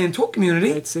weekend for the I Am Talk community.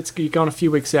 It's you're going a few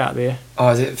weeks out there. Oh,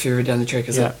 is it further down the track,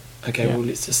 is it? Okay, Yeah. well,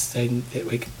 let's just stay that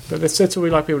week. But that's what we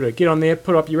like people to do. Get on there,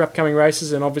 put up your upcoming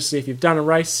races, and obviously if you've done a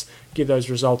race, get those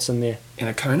results in there. In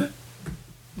a Kona.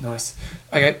 Nice.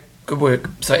 Okay, good work.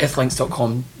 So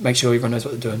athlinks.com, make sure everyone knows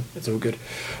what they're doing. It's all good.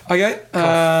 Okay.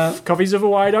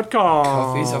 Coffeesofhawaii.com.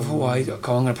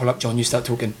 Coffeesofhawaii.com. I'm going to pull up, John, you start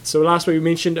talking. So last week we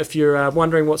mentioned if you're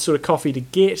wondering what sort of coffee to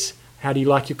get, how do you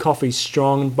like your coffee,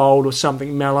 strong and bold or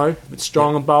something mellow? If it's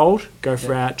strong and bold, go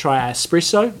for try our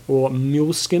espresso or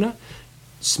mule skinner.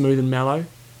 Smooth and mellow,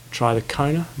 try the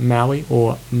Kona, Maui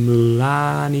or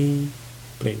Mulani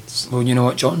blends. Well, you know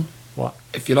what, John? What?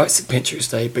 If you like St. Patrick's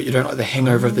Day, but you don't like the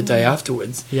hangover of the day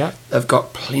afterwards, Yeah. they've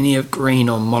got plenty of green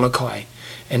on Molokai.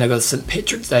 And they've got a St.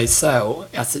 Patrick's Day sale.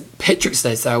 Our St. Patrick's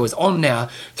Day sale is on now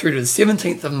through to the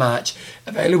 17th of March.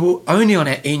 Available only on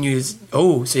our e-news.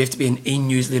 Oh, so you have to be an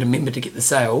e-newsletter member to get the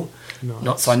sale. Nice.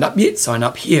 Not signed up yet? Sign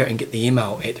up here and get the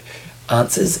email at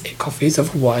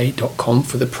answers@coffeesofhawaii.com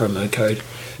for the promo code.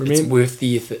 It's worth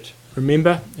the effort.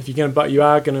 Remember, if you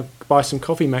are going to buy some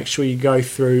coffee, make sure you go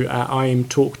through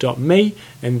imtalk.me,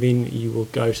 and then you will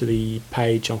go to the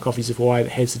page on Coffees of Hawaii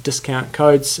that has the discount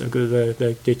codes.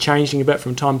 They're changing a bit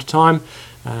from time to time,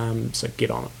 so get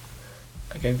on it.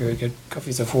 Okay, very good.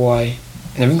 Coffees of Hawaii.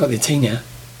 And they've even got their tea now.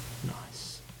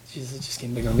 Nice. Jeez, they're just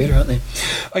getting bigger and better, aren't they?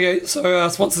 Okay, so our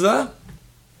sponsors are?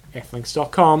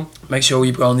 Athlinks.com. Make sure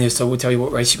you go on there so we'll tell you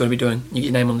what race you're going to be doing. You get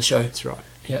your name on the show. That's right.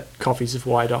 Yeah.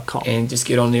 Coffeesofhawaii.com. And just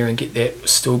get on there and get that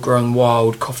still growing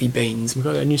wild coffee beans. We've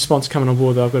got a new sponsor coming on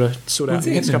board that I've got to sort out in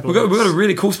the next couple of We've weeks. got a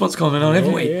really cool sponsor coming on,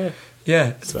 haven't we? Yeah.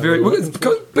 Yeah, it's we've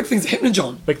got big things happening,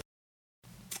 John. Big.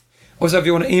 Also, if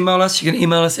you want to email us, you can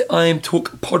email us at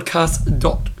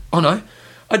imtalkpodcast. Oh no,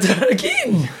 I did it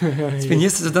again. It's been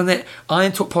years since I've done that.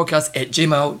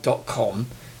 imtalkpodcast@gmail.com.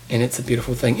 And it's a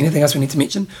beautiful thing. Anything else we need to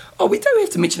mention? Oh, we do have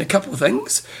to mention a couple of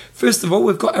things. First of all,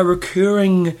 we've got a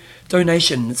recurring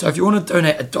donation. So if you want to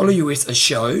donate $1 US a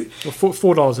show, Well,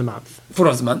 $4 a month.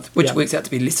 $4 a month, which Yeah. works out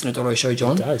to be less than $1 a show,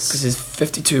 John. It does. Because there's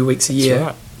 52 weeks a year.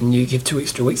 right. And you give 2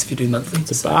 extra weeks if you do monthly.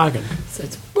 It's a bargain. So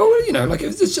it's, well, you know, like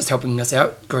it's just helping us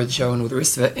out, grow the show and all the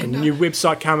rest of it. And The new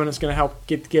website coming, it's going to help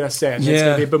get us that. And Yeah. It's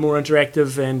going to be a bit more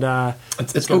interactive, and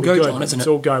it's gonna all be go, good. John, isn't It's it?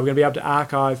 all go. We're going to be able to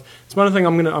archive. It's one thing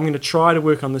I'm going to try to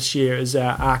work on this year is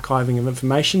our archiving of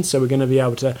information. So we're going to be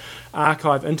able to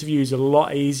archive interviews a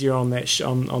lot easier on that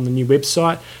on the new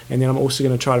website, and then I'm also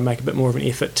going to try to make a bit more of an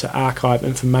effort to archive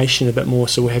information a bit more,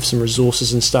 so we'll have some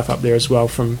resources and stuff up there as well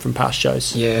from past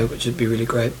shows. Yeah, which would be really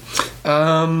great.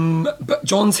 But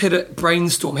John's had a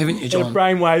brainstorm, haven't you, And John? a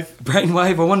brainwave.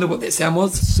 Brainwave. I wonder what that sound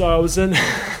was. So I was in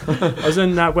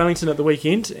Wellington at the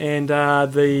weekend, and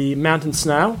the mountain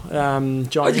snail, John.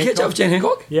 Oh, did you catch up with Jan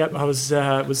Hancock? Yep, I was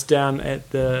down at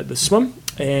the swim,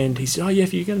 and he said, "Oh yeah,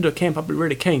 if you're going to do a camp, I'd be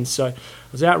really keen." So I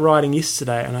was out riding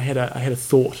yesterday, and I had a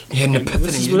thought. You had an epiphany,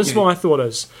 This didn't is you? what my thought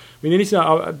is. We need to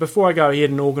know before I go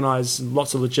ahead and organise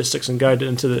lots of logistics and go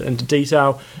into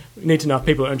detail. We need to know if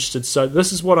people are interested. So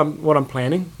this is what I'm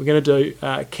planning. We're going to do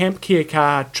Camp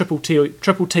Kiakaha triple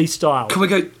T style. Can we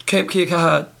go Camp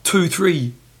Kiakaha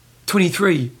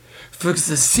 23 for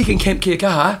the second Camp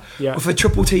Kiakaha Yeah. with a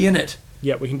triple T in it?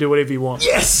 Yeah, we can do whatever you want.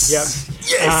 Yes! Yep.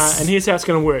 Yes! And here's how it's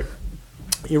going to work.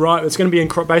 You're right. It's going to be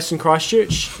based in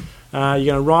Christchurch. You're going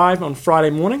to arrive on Friday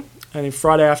morning, and then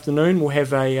Friday afternoon we'll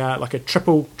have a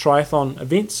triple triathlon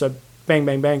event. So bang,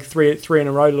 bang, bang, three in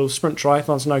a row, little sprint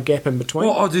triathlons, no gap in between.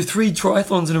 Well, I'll do 3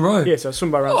 triathlons in a row. Yeah, so swim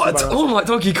by run. Oh, swim it's by run. on like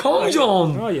Donkey Kong,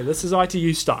 John. Oh yeah, this is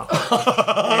ITU style.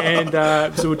 And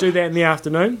so we'll do that in the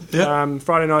afternoon. Yeah.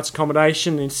 Friday night's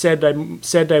accommodation, and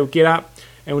Saturday we'll get up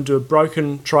and we'll do a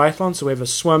broken triathlon. So we have a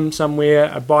swim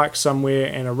somewhere, a bike somewhere,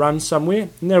 and a run somewhere.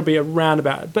 And that'll be around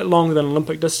about a bit longer than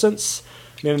Olympic distance.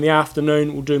 Then in the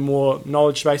afternoon, we'll do more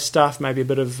knowledge-based stuff, maybe a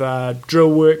bit of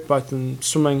drill work, both in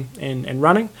swimming and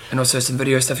running. And also some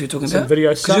video stuff you're talking Some about? video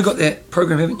Because stuff. you've got that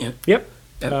program, haven't you? Yep. Yep.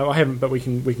 I haven't, but we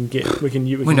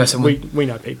know someone. We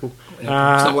know people. It's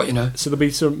not what you know. So there'll be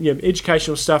some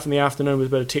educational stuff in the afternoon with a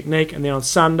bit of technique, and then on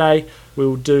Sunday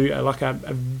we'll do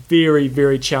a very,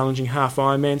 very challenging half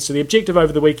Ironman. So the objective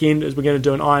over the weekend is we're going to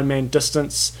do an Ironman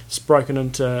distance. It's broken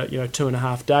into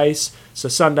 2.5 days. So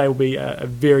Sunday will be a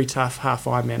very tough half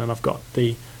Ironman, and I've got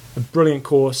a brilliant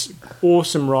course,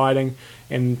 awesome riding,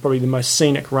 and probably the most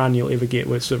scenic run you'll ever get.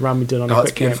 It's the run we did on Oh, Epic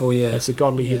it's beautiful, Camp. yeah. It's a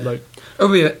Godly Head Loop.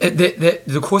 Oh, yeah.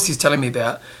 The course he's telling me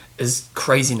about is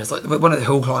craziness. Like one of the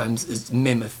hill climbs is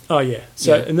mammoth. Oh yeah.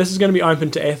 So Yeah. and this is going to be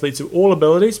open to athletes of all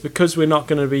abilities because we're not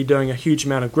going to be doing a huge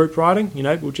amount of group riding.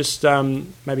 We'll just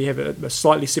maybe have a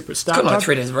slightly separate start. It's got like time.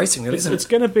 3 days of racing, really, isn't It's it?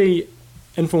 going to be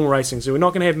informal racing, so we're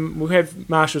not going to we'll have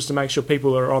marshals to make sure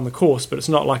people are on the course, but it's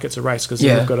not like it's a race because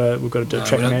Yeah. we've got to do a No,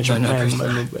 track we don't- management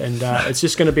no, plan, and it's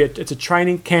just going to be it's a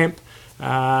training camp,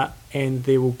 and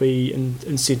there will be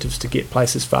incentives to get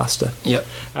places faster. Yep.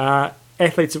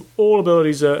 Athletes of all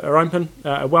abilities are open,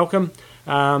 are welcome.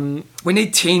 We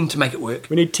need 10 to make it work.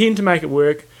 We need 10 to make it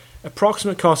work.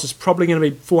 Approximate cost is probably going to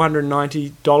be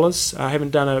 $490. I haven't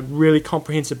done a really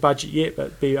comprehensive budget yet,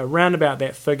 but be around about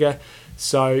that figure.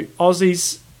 So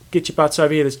Aussies, get your butts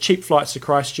over here. There's cheap flights to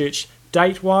Christchurch.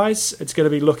 Date-wise, it's going to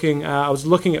be looking... I was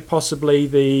looking at possibly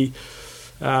the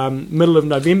middle of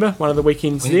November, one of the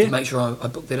weekends We there. need to make sure I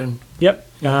book that in. Yep.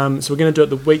 So we're going to do it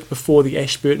the week before the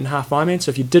Ashburton Half Ironman. So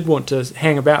if you did want to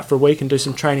hang about for a week and do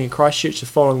some training in Christchurch, the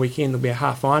following weekend there'll be a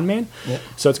Half Ironman. Yep.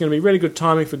 So it's going to be really good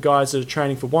timing for guys that are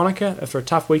training for Wanaka for a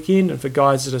tough weekend, and for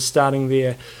guys that are starting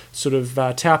their sort of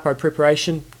Taupo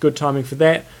preparation. Good timing for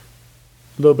that.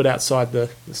 A little bit outside the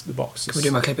box. Can we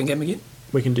do my clapping game again?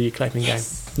 We can do your clapping game.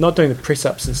 Not doing the press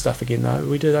ups and stuff again though.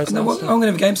 We do those. No, nights? I'm going to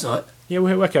have a games night. Yeah.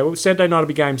 Okay. Well, Saturday night will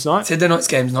be games night. Saturday night's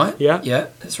games night. Yeah. Yeah,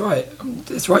 that's right.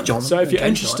 That's right, John. So if you're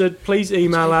Games interested, please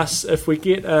email us. If we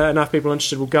get enough people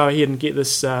interested, we'll go ahead and get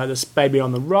this baby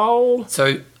on the roll. night.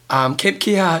 So, Camp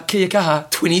Kiakaha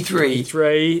 23.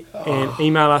 3 and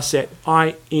email us at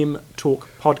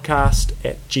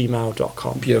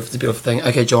imtalkpodcast@gmail.com. Beautiful, it's a beautiful thing.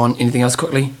 Okay, John, anything else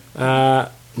quickly? No.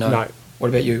 What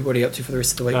about you? What are you up to for the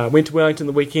rest of the week? Went to Wellington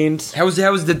the weekend. How was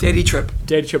the daddy trip?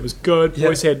 Daddy trip was good. Yeah.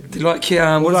 Boys had. Did you like, what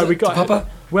Although is it, we got Te Papa?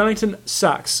 Wellington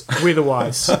sucks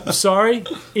weather-wise. Sorry,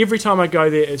 every time I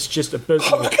go there, it's just Oh,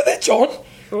 abysmal. look at that, John.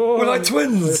 Oh, We're like We're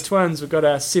twins. twins. We've got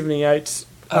our 78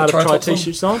 Heart of Try Try tops on?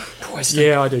 t-shirts on. Boys,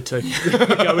 Yeah, I do too.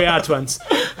 We are twins.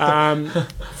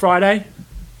 Friday,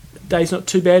 day's not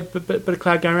too bad, but bit of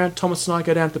cloud going around. Thomas and I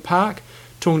go down to the park,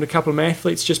 talking to a couple of my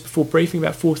athletes just before briefing,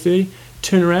 about 4:30.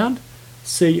 Turn around,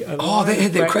 see. They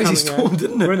had that crazy storm,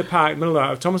 didn't it? We're in the park, middle of the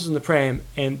night. Thomas was in the pram,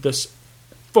 and this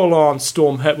full-on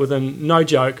storm hit within, no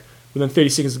joke, within 30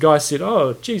 seconds. The guy said,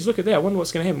 "Oh, geez, look at that. I wonder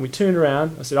what's going to happen." We turned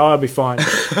around. I said, "Oh, I'll be fine."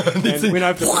 And went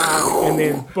over to the park, and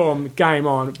then boom, game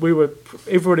on.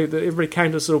 Everybody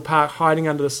came to this little park, hiding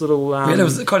under this little. Yeah, that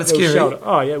was kind of little scary. shelter.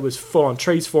 Oh yeah, it was full on.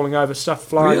 Trees falling over, stuff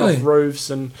flying Really? off roofs,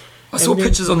 and I saw then-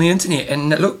 pictures on the internet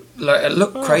and it looked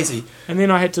crazy. And then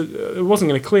I had to. It wasn't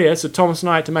going to clear, so Thomas and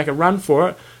I had to make a run for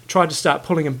it. Tried to start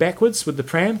pulling him backwards with the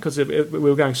pram because we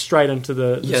were going straight into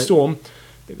the Yeah. storm.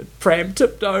 The pram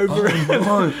tipped over.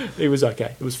 no. It was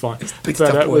okay. It was fine. big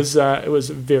But tough it boy. was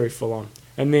very full on.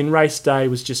 And then race day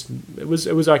was just it was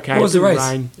okay. What was It the didn't race?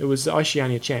 rain. It was the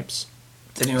Oceania Champs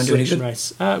Did anyone do any selection good?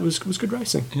 race. It was good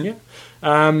racing. Yeah.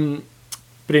 Yeah.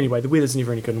 But anyway, the weather's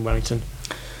never any good in Wellington.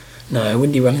 No,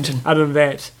 windy Wellington. Other than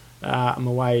that, I'm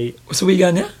away. So where you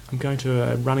going now? I'm going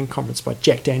to a running conference by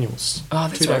Jack Daniels. Oh,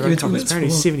 that's 2-day right. You running were talking conference. about Apparently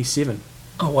this he's before. 77.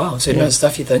 Oh, wow. So you Yeah. know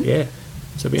stuff, you think? Yeah.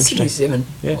 So it'll be interesting. 77.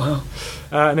 Yeah. Wow.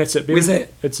 And that's it. Where's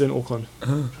that? It's in Auckland.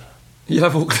 You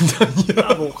love Auckland, don't you?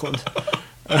 Love Auckland.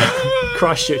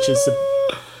 Christchurch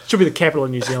should be the capital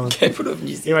of New Zealand. Capital of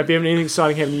New Zealand. Anyway, Ben, anything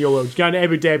exciting happening in your world? Going to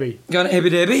Abu Dhabi. Going to Abu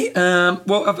Dhabi.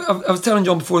 Well, I was telling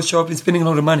John before the show, I've been spending a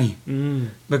lot of money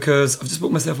because I've just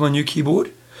bought myself my new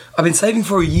keyboard. I've been saving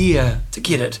for a year to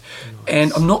get it,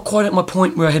 and I'm not quite at my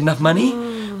point where I had enough money,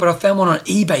 but I found one on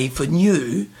eBay for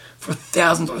new for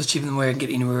 $1,000 cheaper than where I can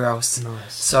get anywhere else.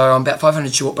 Nice. So I'm about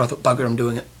 500 short, but I thought, bugger, I'm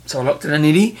doing it. So I locked it in,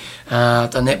 Eddie.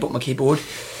 Done that, bought my keyboard.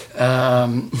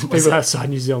 People outside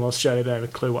New Zealand, Australia don't have a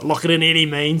clue what lock it in Eddie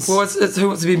means. Well, it's Who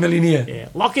Wants to Be a Millionaire? Yeah,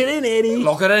 lock it in Eddie.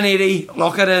 Lock it in, Eddie.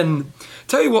 Lock it in.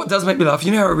 Tell you what does make me laugh.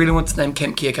 You know how I really want to name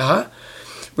Camp Kiakaha?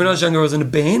 When I was younger, I was in a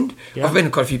band. Yeah. I've been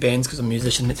in quite a few bands because I'm a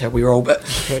musician. That's how we roll. But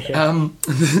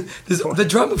the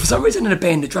drummer, for some reason, in a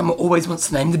band, the drummer always wants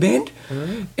to name the band,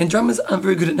 and drummers aren't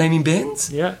very good at naming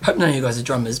bands. Yeah. Hope none of you guys are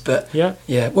drummers, but Yeah.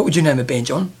 yeah. What would you name a band,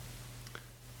 John?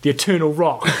 The Eternal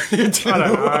Rock. I don't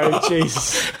know,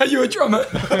 Jesus. Are you a drummer?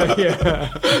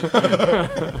 Yeah.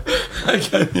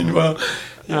 Okay, then, well,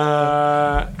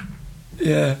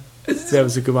 yeah. That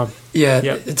was a good one. Yeah,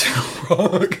 Yep. Eternal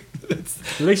Rock.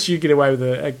 At least you get away with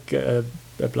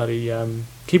a bloody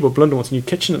keyboard Blundell's new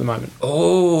kitchen at the moment.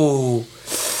 Oh,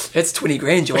 that's 20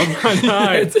 grand, John. I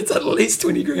know. it's at least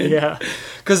 20 grand. Yeah.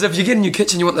 Because if you get a new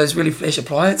kitchen, you want those really flash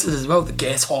appliances as well, the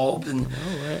gas hobs and.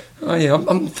 Oh yeah,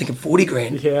 I'm thinking 40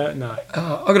 grand. Yeah, no.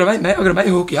 I got a mate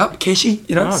who hook you up, Cashy,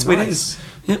 sweet nice. as.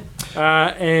 Yep.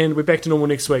 And we're back to normal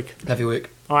next week. Love your work.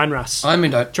 Iron Russ. I'm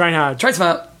Mendo. Train hard. Trade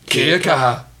smart. Kia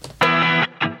kaha.